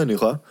spontan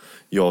människa.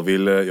 Jag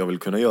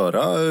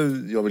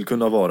vill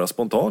kunna vara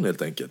spontan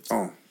helt enkelt.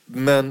 Ja.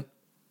 Men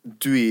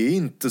du är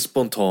inte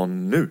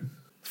spontan nu.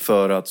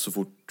 För att så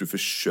fort du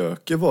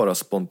försöker vara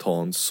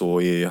spontan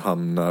så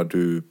hamnar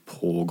du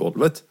på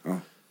golvet. Ja.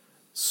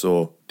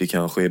 Så det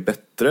kanske är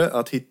bättre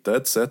att hitta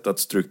ett sätt att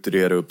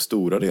strukturera upp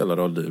stora delar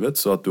av livet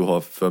så att du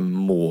har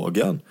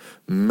förmågan,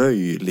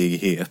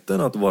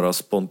 möjligheten att vara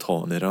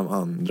spontan i de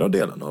andra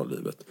delarna av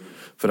livet.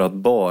 För att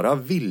bara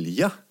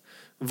vilja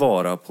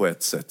vara på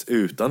ett sätt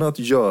utan att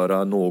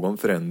göra någon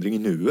förändring i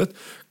nuet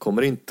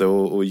kommer inte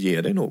att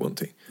ge dig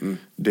någonting.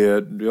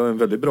 Du har en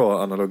väldigt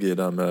bra analogi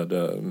där med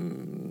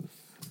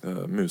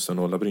musen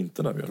och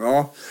labyrinterna.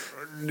 Ja,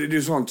 det är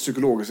ju sånt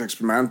psykologiskt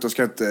experiment. Jag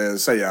ska inte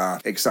säga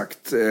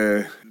exakt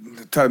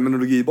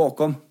terminologi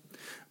bakom.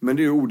 Men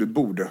det är ju ordet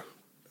borde.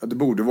 Att det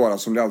borde vara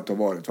som det alltid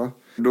har varit, va?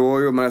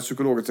 Då gör man ett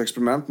psykologiskt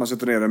experiment. Man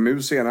sätter ner en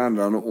mus i ena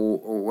ändan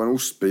och en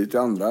ostbit i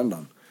andra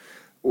ändan.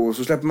 Och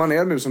så släpper man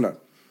ner musen där.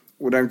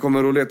 Och den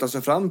kommer att leta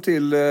sig fram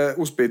till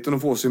ostbiten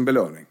och få sin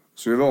belöning.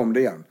 Så gör vi om det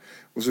igen.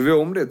 Och så gör vi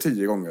om det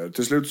 10 gånger.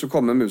 Till slut så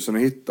kommer musen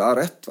att hitta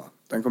rätt, va?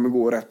 Den kommer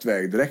gå rätt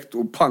väg direkt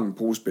och pang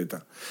på ostbiten.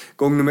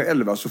 Gång nummer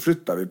 11 så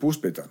flyttar vi på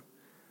ostbiten.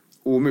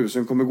 Och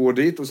musen kommer gå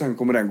dit och sen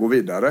kommer den gå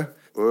vidare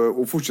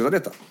och fortsätta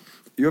detta.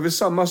 Gör vi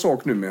samma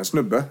sak nu med en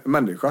snubbe, en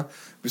människa.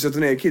 Vi sätter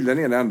ner killen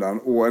i ena ändan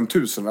och en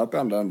tusenlapp i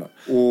andra ändan.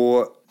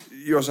 Och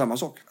gör samma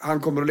sak. Han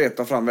kommer att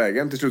leta fram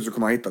vägen. Till slut så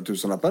kommer han hitta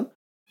tusenlappen.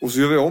 Och så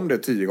gör vi om det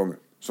 10 gånger.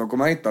 Så han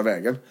kommer att hitta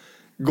vägen.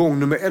 Gång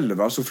nummer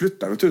 11 så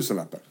flyttar vi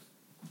tusenlappen.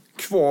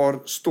 Kvar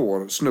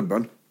står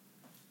snubben.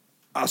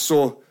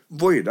 Alltså,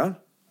 vad är den?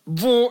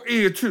 Vad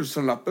är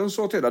tusenlappen?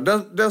 Så till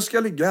den ska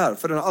ligga här,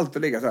 för den har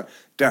alltid legat här.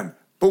 Den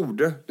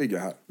borde ligga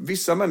här.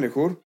 Vissa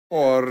människor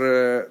har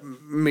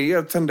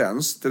mer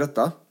tendens till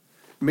detta.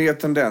 Mer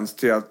tendens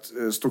till att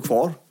stå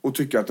kvar och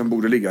tycka att den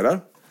borde ligga där.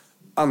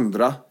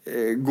 Andra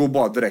går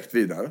bara direkt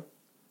vidare.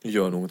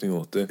 Gör någonting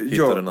åt det.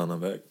 Hittar en annan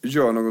väg.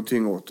 Gör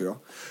någonting åt det, ja.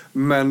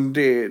 Men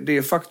det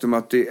är faktum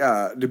att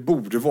det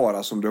borde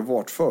vara som det har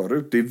varit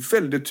förut. Det är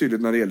väldigt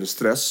tydligt när det gäller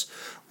stress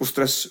och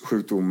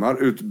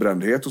stresssjukdomar,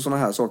 utbrändhet och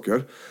sådana här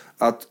saker.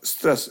 Att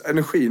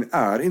energin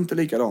är inte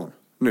likadan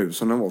nu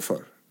som den var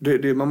förr.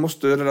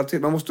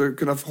 Man måste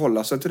kunna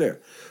förhålla sig till det.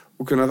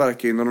 Och kunna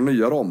verka inom de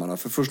nya ramarna.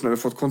 För först när vi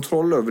fått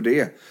kontroll över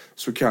det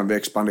så kan vi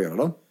expandera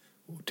dem.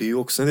 Det är ju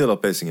också en del av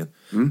pacingen.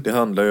 Det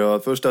handlar ju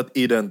först att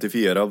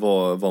identifiera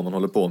vad man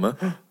håller på med.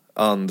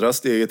 Andra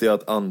steget är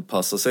att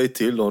anpassa sig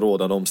till de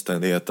rådande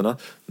omständigheterna.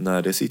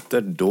 När det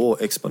sitter, då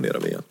expanderar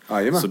vi igen.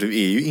 Jajamän. Så det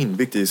är ju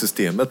inbyggt i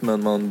systemet,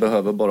 men man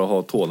behöver bara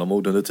ha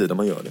tålamod under tiden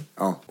man gör det.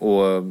 Ja.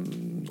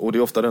 Och det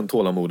är ofta den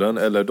tålamoden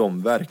eller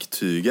de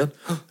verktygen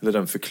eller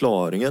den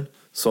förklaringen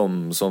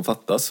som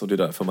fattas, och det är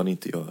därför man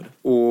inte gör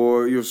det.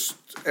 Och just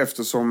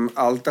eftersom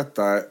allt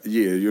detta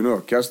ger ju en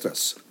ökad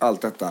stress,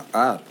 allt detta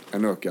är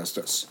en ökad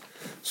stress,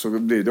 så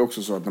blir det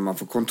också så att när man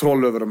får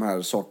kontroll över de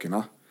här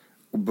sakerna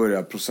och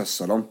börjar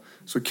processa dem,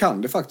 så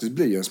kan det faktiskt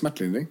bli en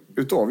smärtlindring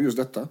utav just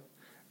detta.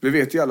 Vi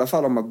vet i alla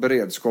fall om att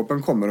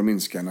beredskapen kommer att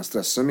minska när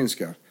stressen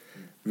minskar.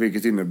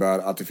 Vilket innebär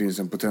att det finns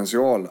en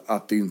potential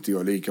att det inte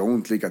gör lika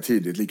ont, lika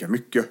tidigt, lika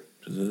mycket.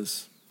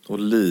 Precis. Och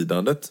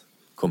lidandet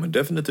kommer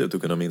definitivt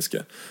att kunna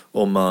minska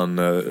om man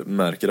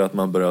märker att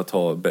man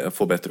börjar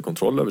få bättre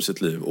kontroll över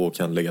sitt liv och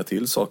kan lägga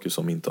till saker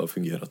som inte har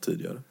fungerat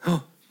tidigare.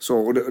 Så,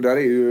 och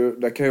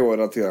där kan jag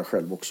relatera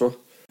själv också.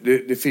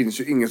 Det finns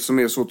ju inget som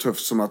är så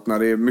tufft som att när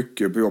det är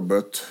mycket på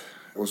jobbet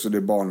och så det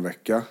är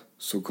barnvecka,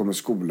 så kommer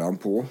skolan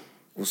på.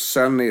 Och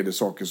sen är det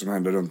saker som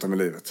händer runt om i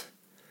livet.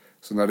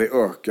 Så när det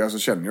ökar så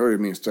känner jag ju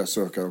min stress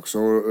ökar också.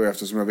 Och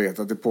eftersom jag vet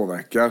att det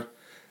påverkar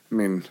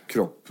min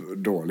kropp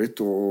dåligt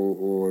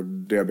och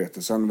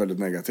diabetesen väldigt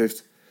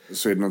negativt,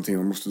 så är det någonting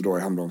man måste dra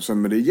i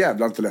handbromsen. Men det är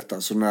jävla inte lätt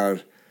alltså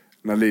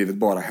när livet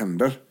bara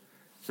händer.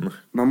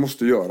 Man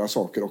måste göra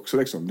saker också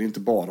liksom. Det är inte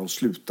bara att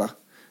sluta.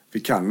 Vi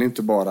kan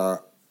inte bara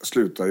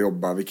sluta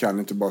jobba. Vi kan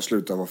inte bara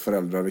sluta vara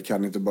föräldrar. Vi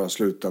kan inte bara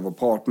sluta vara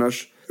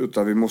partners.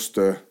 Utan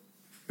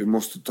vi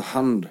måste ta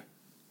hand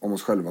om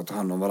oss själva, ta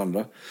hand om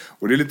varandra.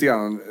 Och det är lite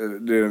grann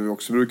det vi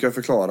också brukar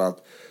förklara,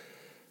 att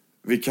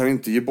vi kan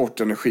inte ge bort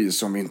energi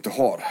som vi inte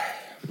har.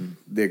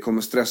 Det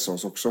kommer stressa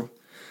oss också.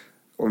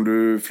 Om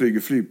du flyger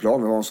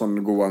flygplan, vi har en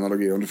sån god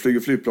analogi. Om du flyger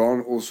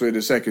flygplan och så är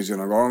det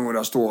säkerhetsgenomgång och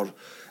där står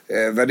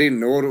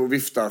värdinnor och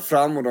viftar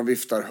fram och de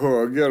viftar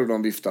höger och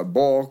de viftar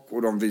bak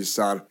och de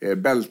visar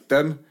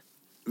bälten.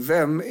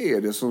 Vem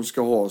är det som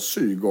ska ha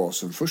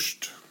syrgasen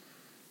först?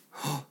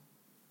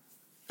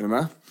 Är du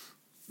med?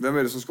 Vem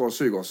är det som ska ha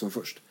syrgasen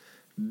först?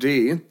 Det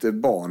är inte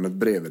barnet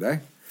bredvid dig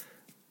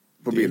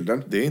på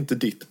bilden. Det är inte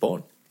ditt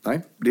barn.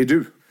 Nej, det är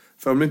du.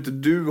 För om inte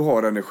du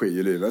har energi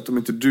i livet, om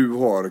inte du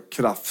har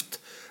kraft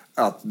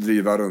att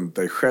driva runt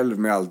dig själv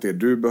med allt det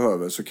du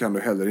behöver, så kan du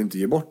heller inte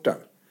ge bort den.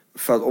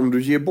 För att om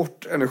du ger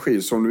bort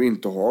energi som du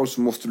inte har,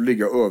 så måste du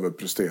ligga och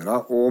överprestera.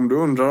 Och om du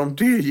undrar om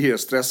det ger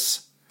stress,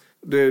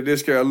 det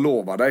ska jag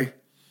lova dig.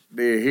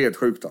 Det är helt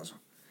sjukt alltså.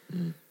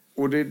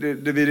 Och det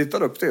vi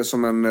ritar upp det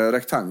som en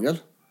rektangel.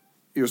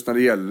 Just när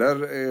det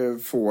gäller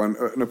få en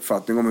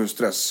uppfattning om hur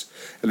stress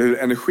eller hur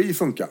energi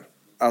funkar.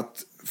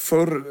 Att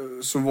förr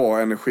så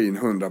var energin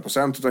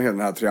 100% utav hela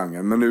den här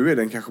triangeln. Men nu är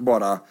den kanske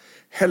bara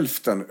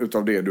hälften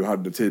utav det du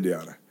hade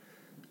tidigare.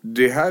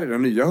 Det här är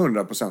den nya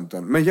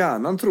 100%. Men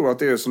hjärnan tror att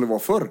det är som det var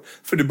förr.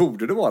 För det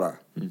borde det vara.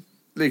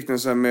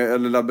 Liknelsen med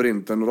eller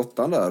labyrinten och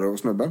råttan där och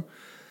snubben.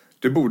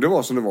 Det borde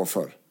vara som det var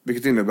förr.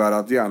 Vilket innebär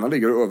att hjärnan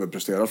ligger och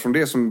överpresterar. Från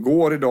det som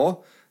går idag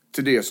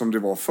till det som det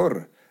var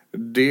förr.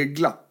 Det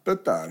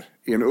glappet där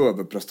är en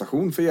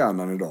överprestation för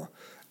hjärnan idag.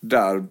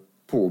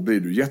 Därpå blir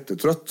du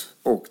jättetrött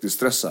och det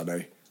stressar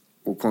dig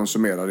och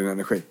konsumerar din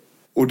energi.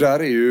 Och där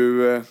är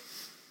ju...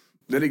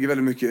 Det ligger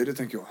väldigt mycket i det,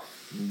 tänker jag.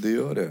 Det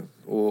gör det.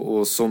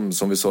 Och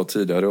som vi sa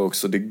tidigare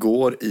också, det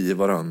går i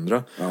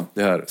varandra. Ja.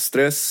 Det här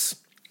stress,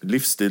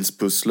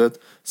 livsstilspusslet,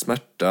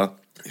 smärta,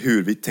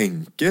 hur vi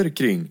tänker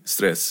kring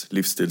stress,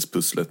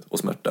 livsstilspusslet och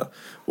smärta.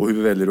 Och hur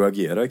vi väljer att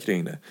agera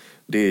kring det.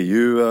 Det är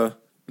ju...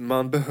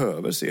 Man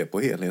behöver se på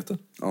helheten.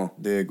 Ja.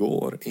 Det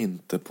går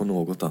inte på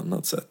något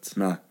annat sätt.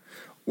 Nej.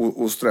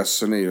 Och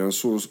stressen är ju en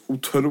så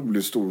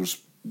otroligt stor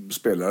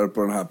spelare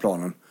på den här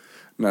planen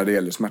när det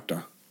gäller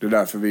smärta. Det är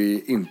därför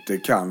vi inte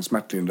kan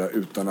smärtlindra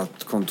utan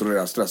att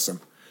kontrollera stressen.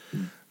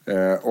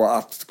 Och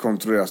att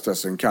kontrollera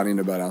stressen kan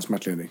innebära en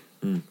smärtlindring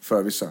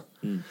för vissa.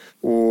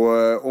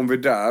 Och om vi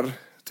där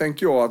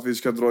tänker jag att vi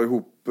ska dra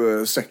ihop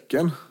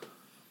säcken.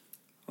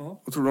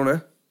 Ja. Vad tror du om det?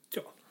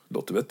 Ja.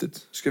 Låter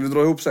vettigt. Ska vi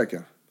dra ihop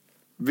säcken?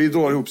 Vi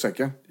drar ihop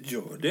säcken.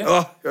 Gör det.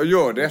 Ja, jag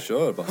gör det.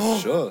 Kör bara,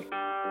 kör.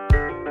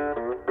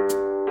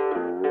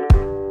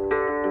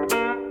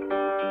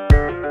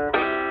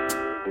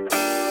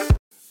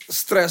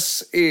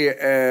 Stress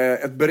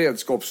är ett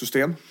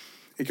beredskapssystem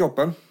i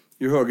kroppen.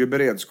 Ju högre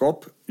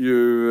beredskap,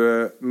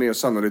 ju mer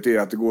sannolikt är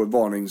att det går ett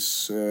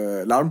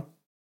varningslarm.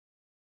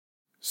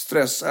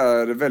 Stress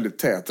är en väldigt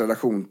tät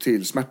relation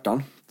till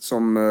smärtan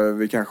som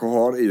vi kanske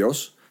har i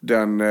oss.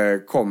 Den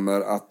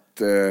kommer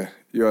att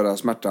göra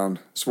smärtan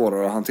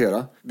svårare att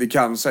hantera. Vi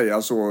kan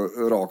säga så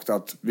rakt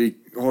att vi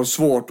har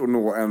svårt att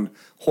nå en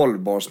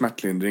hållbar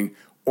smärtlindring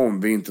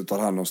om vi inte tar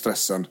hand om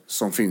stressen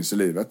som finns i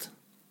livet.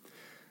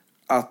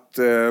 Att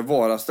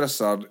vara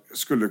stressad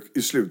skulle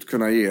i slut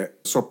kunna ge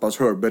så pass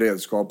hög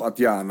beredskap att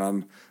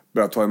hjärnan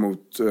börjar ta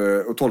emot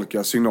och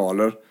tolka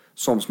signaler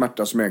som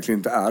smärta som egentligen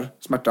inte är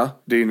smärta.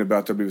 Det innebär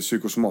att det blir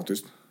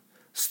psykosomatiskt.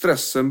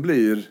 Stressen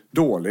blir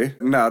dålig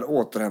när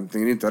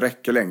återhämtningen inte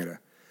räcker längre.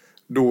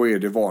 då är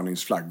det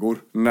varningsflaggor.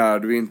 När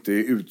du inte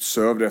är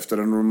utsövd efter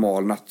en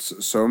normal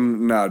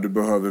nattsömn, när du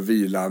behöver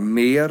vila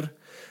mer.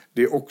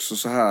 Det är också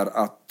så här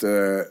att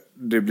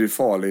det blir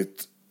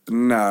farligt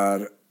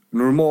när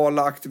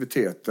normala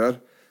aktiviteter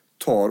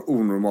tar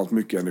onormalt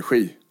mycket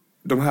energi.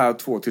 De här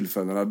 2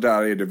 tillfällena,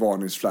 där är det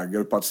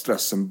varningsflaggor på att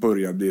stressen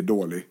börjar bli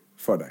dålig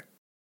för dig.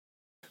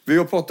 Vi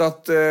har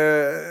pratat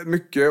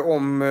mycket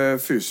om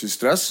fysisk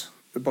stress.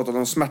 Vi har pratat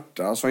om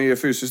smärta som ger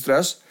fysisk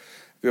stress.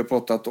 Vi har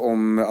pratat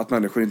om att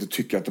människor inte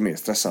tycker att de är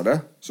stressade.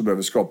 Så behöver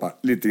vi skapa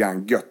lite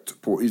grann gött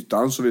på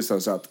ytan. Så visar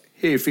det sig att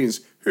här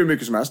finns hur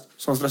mycket som helst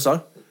som stressar.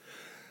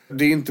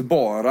 Det är inte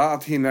bara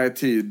att hinna i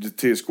tid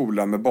till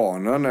skolan med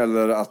barnen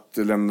eller att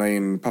lämna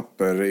in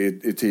papper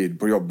i tid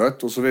på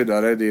jobbet och så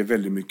vidare. Det är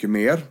väldigt mycket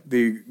mer.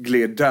 Vi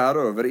gled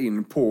däröver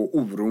in på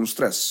oron,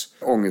 stress,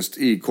 ångest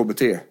i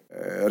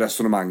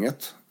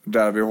KBT-resonemanget.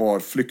 Där vi har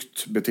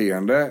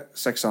flyktbeteende,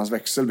 6:ans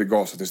växel, vi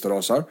gasar tills det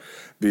rasar.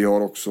 Vi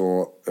har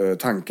också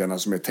tankarna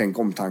som är tänk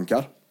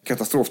om-tankar,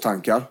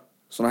 katastroftankar,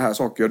 sådana här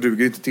saker, jag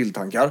duger inte till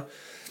tankar.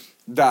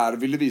 Där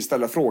ville vi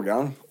ställa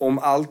frågan, om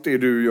allt det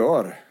du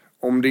gör,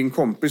 om din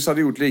kompis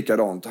hade gjort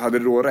likadant, hade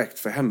det då räckt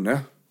för henne?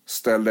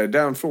 Ställ dig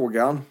den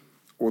frågan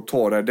och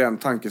ta dig den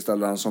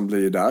tankeställaren som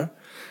blir där.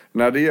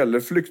 När det gäller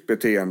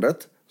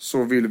flyktbeteendet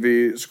så vill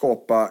vi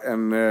skapa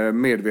en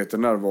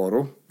medveten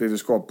närvaro. Vi vill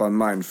skapa en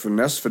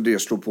mindfulness, för det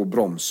slår på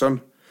bromsen.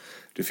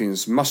 Det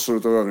finns massor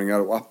av övningar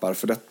och appar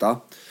för detta.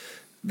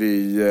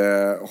 Vi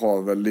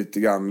har väl lite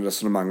grann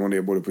resonemang om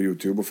det både på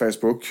YouTube och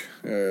Facebook.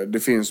 Det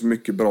finns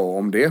mycket bra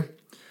om det.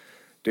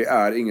 Det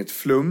är inget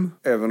flum,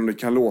 även om det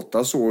kan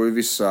låta så i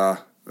vissa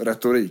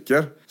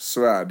retoriker,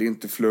 så är det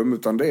inte flum,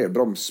 utan det är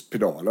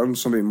bromspedalen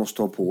som vi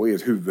måste ha på i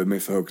ett huvud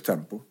med för högt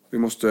tempo. Vi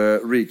måste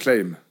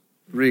reclaim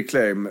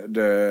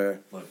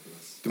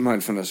the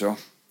mindfulness, ja.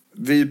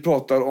 Vi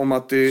pratar om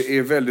att det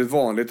är väldigt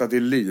vanligt att det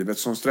är livet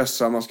som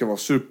stressar. Man ska vara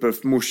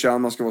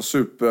supermorsan, man ska vara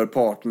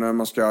superpartner,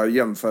 man ska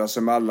jämföra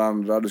sig med alla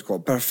andra. Du ska ha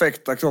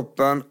perfekta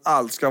kroppen,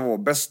 allt ska vara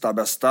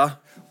bästa.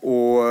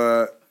 Och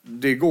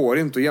det går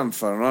inte att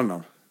jämföra någon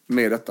annan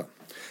med detta.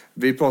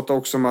 Vi pratar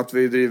också om att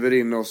vi driver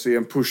in oss i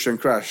en push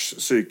and crash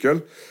cykel.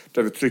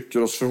 Där vi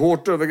trycker oss för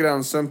hårt över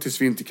gränsen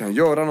tills vi inte kan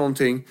göra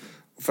någonting.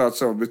 För att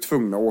så bli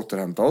tvungna att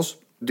återhämta oss.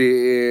 Det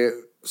är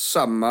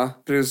samma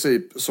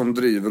princip som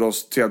driver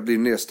oss till att bli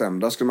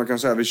nedstämda. Skulle man kunna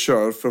säga att vi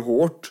kör för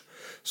hårt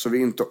så vi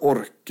inte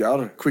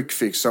orkar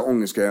quickfixa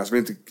ångestgrejer. Så vi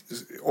inte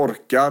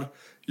orkar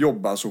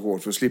jobba så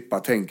hårt för att slippa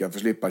tänka, för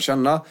att slippa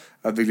känna.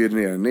 Att vi glider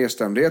ner i en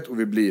nedstämdhet och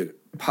vi blir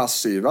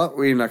passiva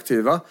och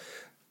inaktiva.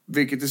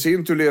 Vilket i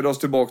sin tur leder oss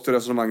tillbaka till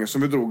resonemanget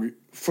som vi drog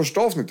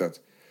första avsnittet.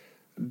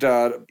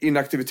 Där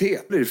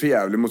inaktivitet blir för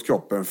jävligt mot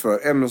kroppen.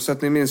 För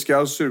ämnesomsättning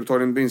minskar,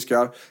 syreupptagning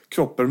minskar.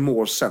 Kroppen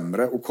mår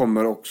sämre och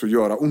kommer också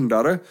göra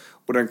ondare.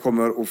 Och den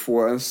kommer att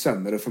få en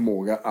sämre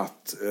förmåga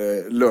att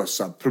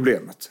lösa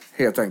problemet.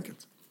 Helt enkelt.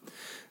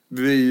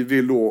 Vi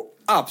vill då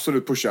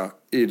absolut pusha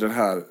i den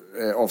här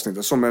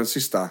avsnittet som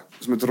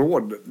ett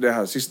råd. Det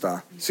här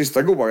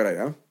sista goda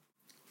grejen.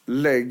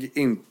 Lägg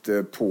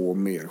inte på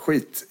mer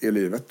skit i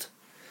livet.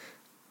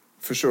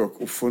 Försök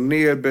att få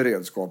ner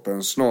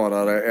beredskapen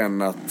snarare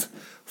än att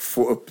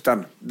få upp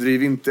den.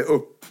 Driv inte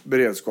upp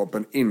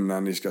beredskapen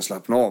innan ni ska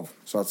slappna av,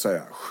 så att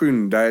säga.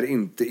 Skynda er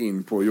inte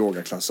in på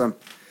yogaklassen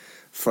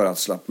för att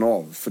slappna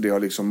av, för det har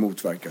liksom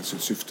motverkat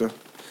sitt syfte.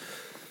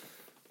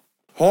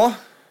 Ja,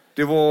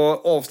 det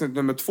var avsnitt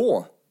nummer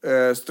 2.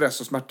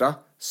 Stress och smärta.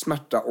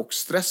 Smärta och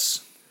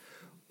stress.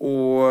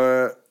 Och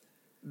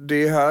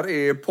det här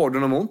är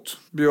podden om ont.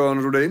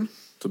 Björn Rodin.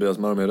 Tobias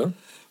Marmeden.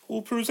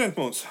 Och producent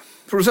Måns.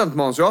 Producent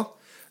Måns, ja.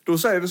 Då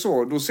säger vi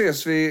så. Då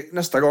ses vi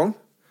nästa gång.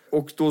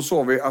 Och då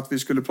sa vi att vi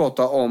skulle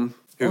prata om...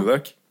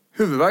 Huvudvärk.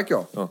 Huvudvärk,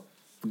 ja.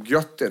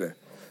 Gött är det.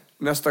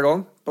 Nästa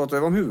gång pratar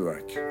vi om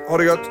huvudvärk. Ha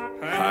det gött.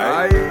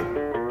 Hej.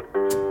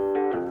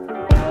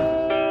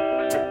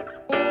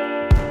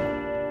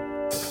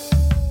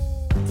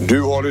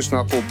 Du har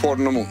lyssnat på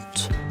podden om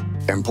ont.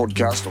 En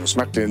podcast om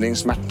smärtlindring,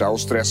 smärta och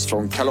stress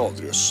från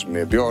Kaladrius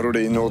med Björn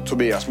Rodin och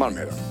Tobias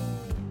Marmeden.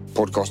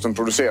 Podcasten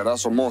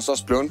produceras av Måns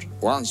Asplund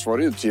och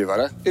ansvarig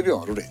utgivare är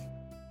Björn Rodin.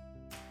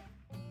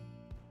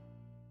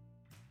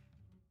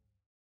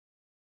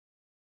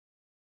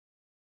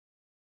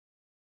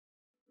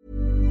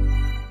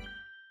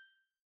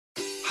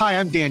 Hi,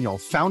 I'm Daniel,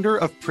 founder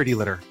of Pretty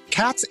Litter.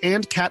 Cats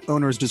and cat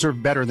owners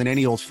deserve better than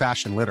any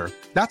old-fashioned litter.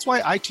 That's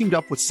why I teamed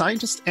up with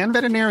scientists and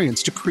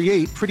veterinarians to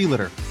create Pretty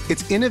Litter.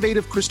 Its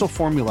innovative crystal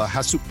formula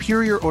has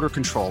superior odor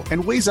control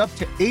and weighs up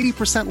to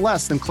 80%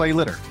 less than clay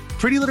litter.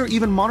 Pretty Litter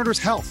even monitors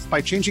health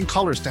by changing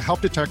colors to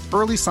help detect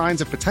early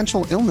signs of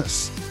potential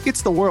illness.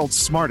 It's the world's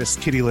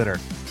smartest kitty litter.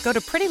 Go to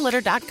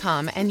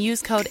prettylitter.com and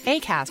use code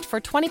ACAST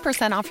for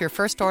 20% off your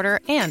first order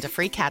and a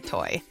free cat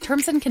toy.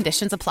 Terms and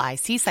conditions apply.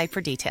 See site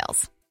for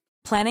details.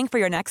 Planning for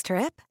your next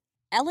trip?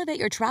 Elevate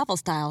your travel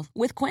style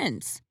with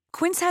Quince.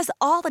 Quince has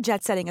all the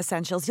jet-setting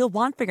essentials you'll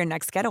want for your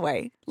next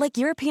getaway, like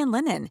European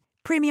linen,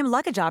 premium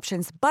luggage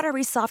options,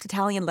 buttery soft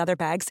Italian leather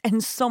bags,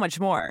 and so much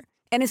more.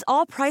 And is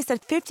all priced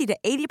at 50 to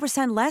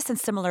 80% less than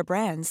similar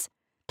brands.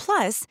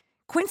 Plus,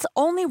 Quince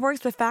only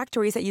works with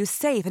factories that use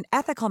safe and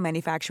ethical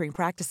manufacturing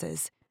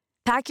practices.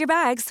 Pack your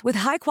bags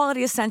with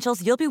high-quality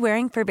essentials you'll be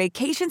wearing for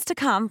vacations to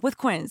come with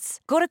Quince.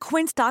 Go to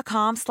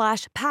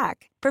quince.com/pack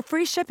for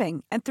free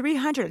shipping and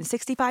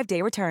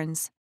 365-day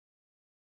returns.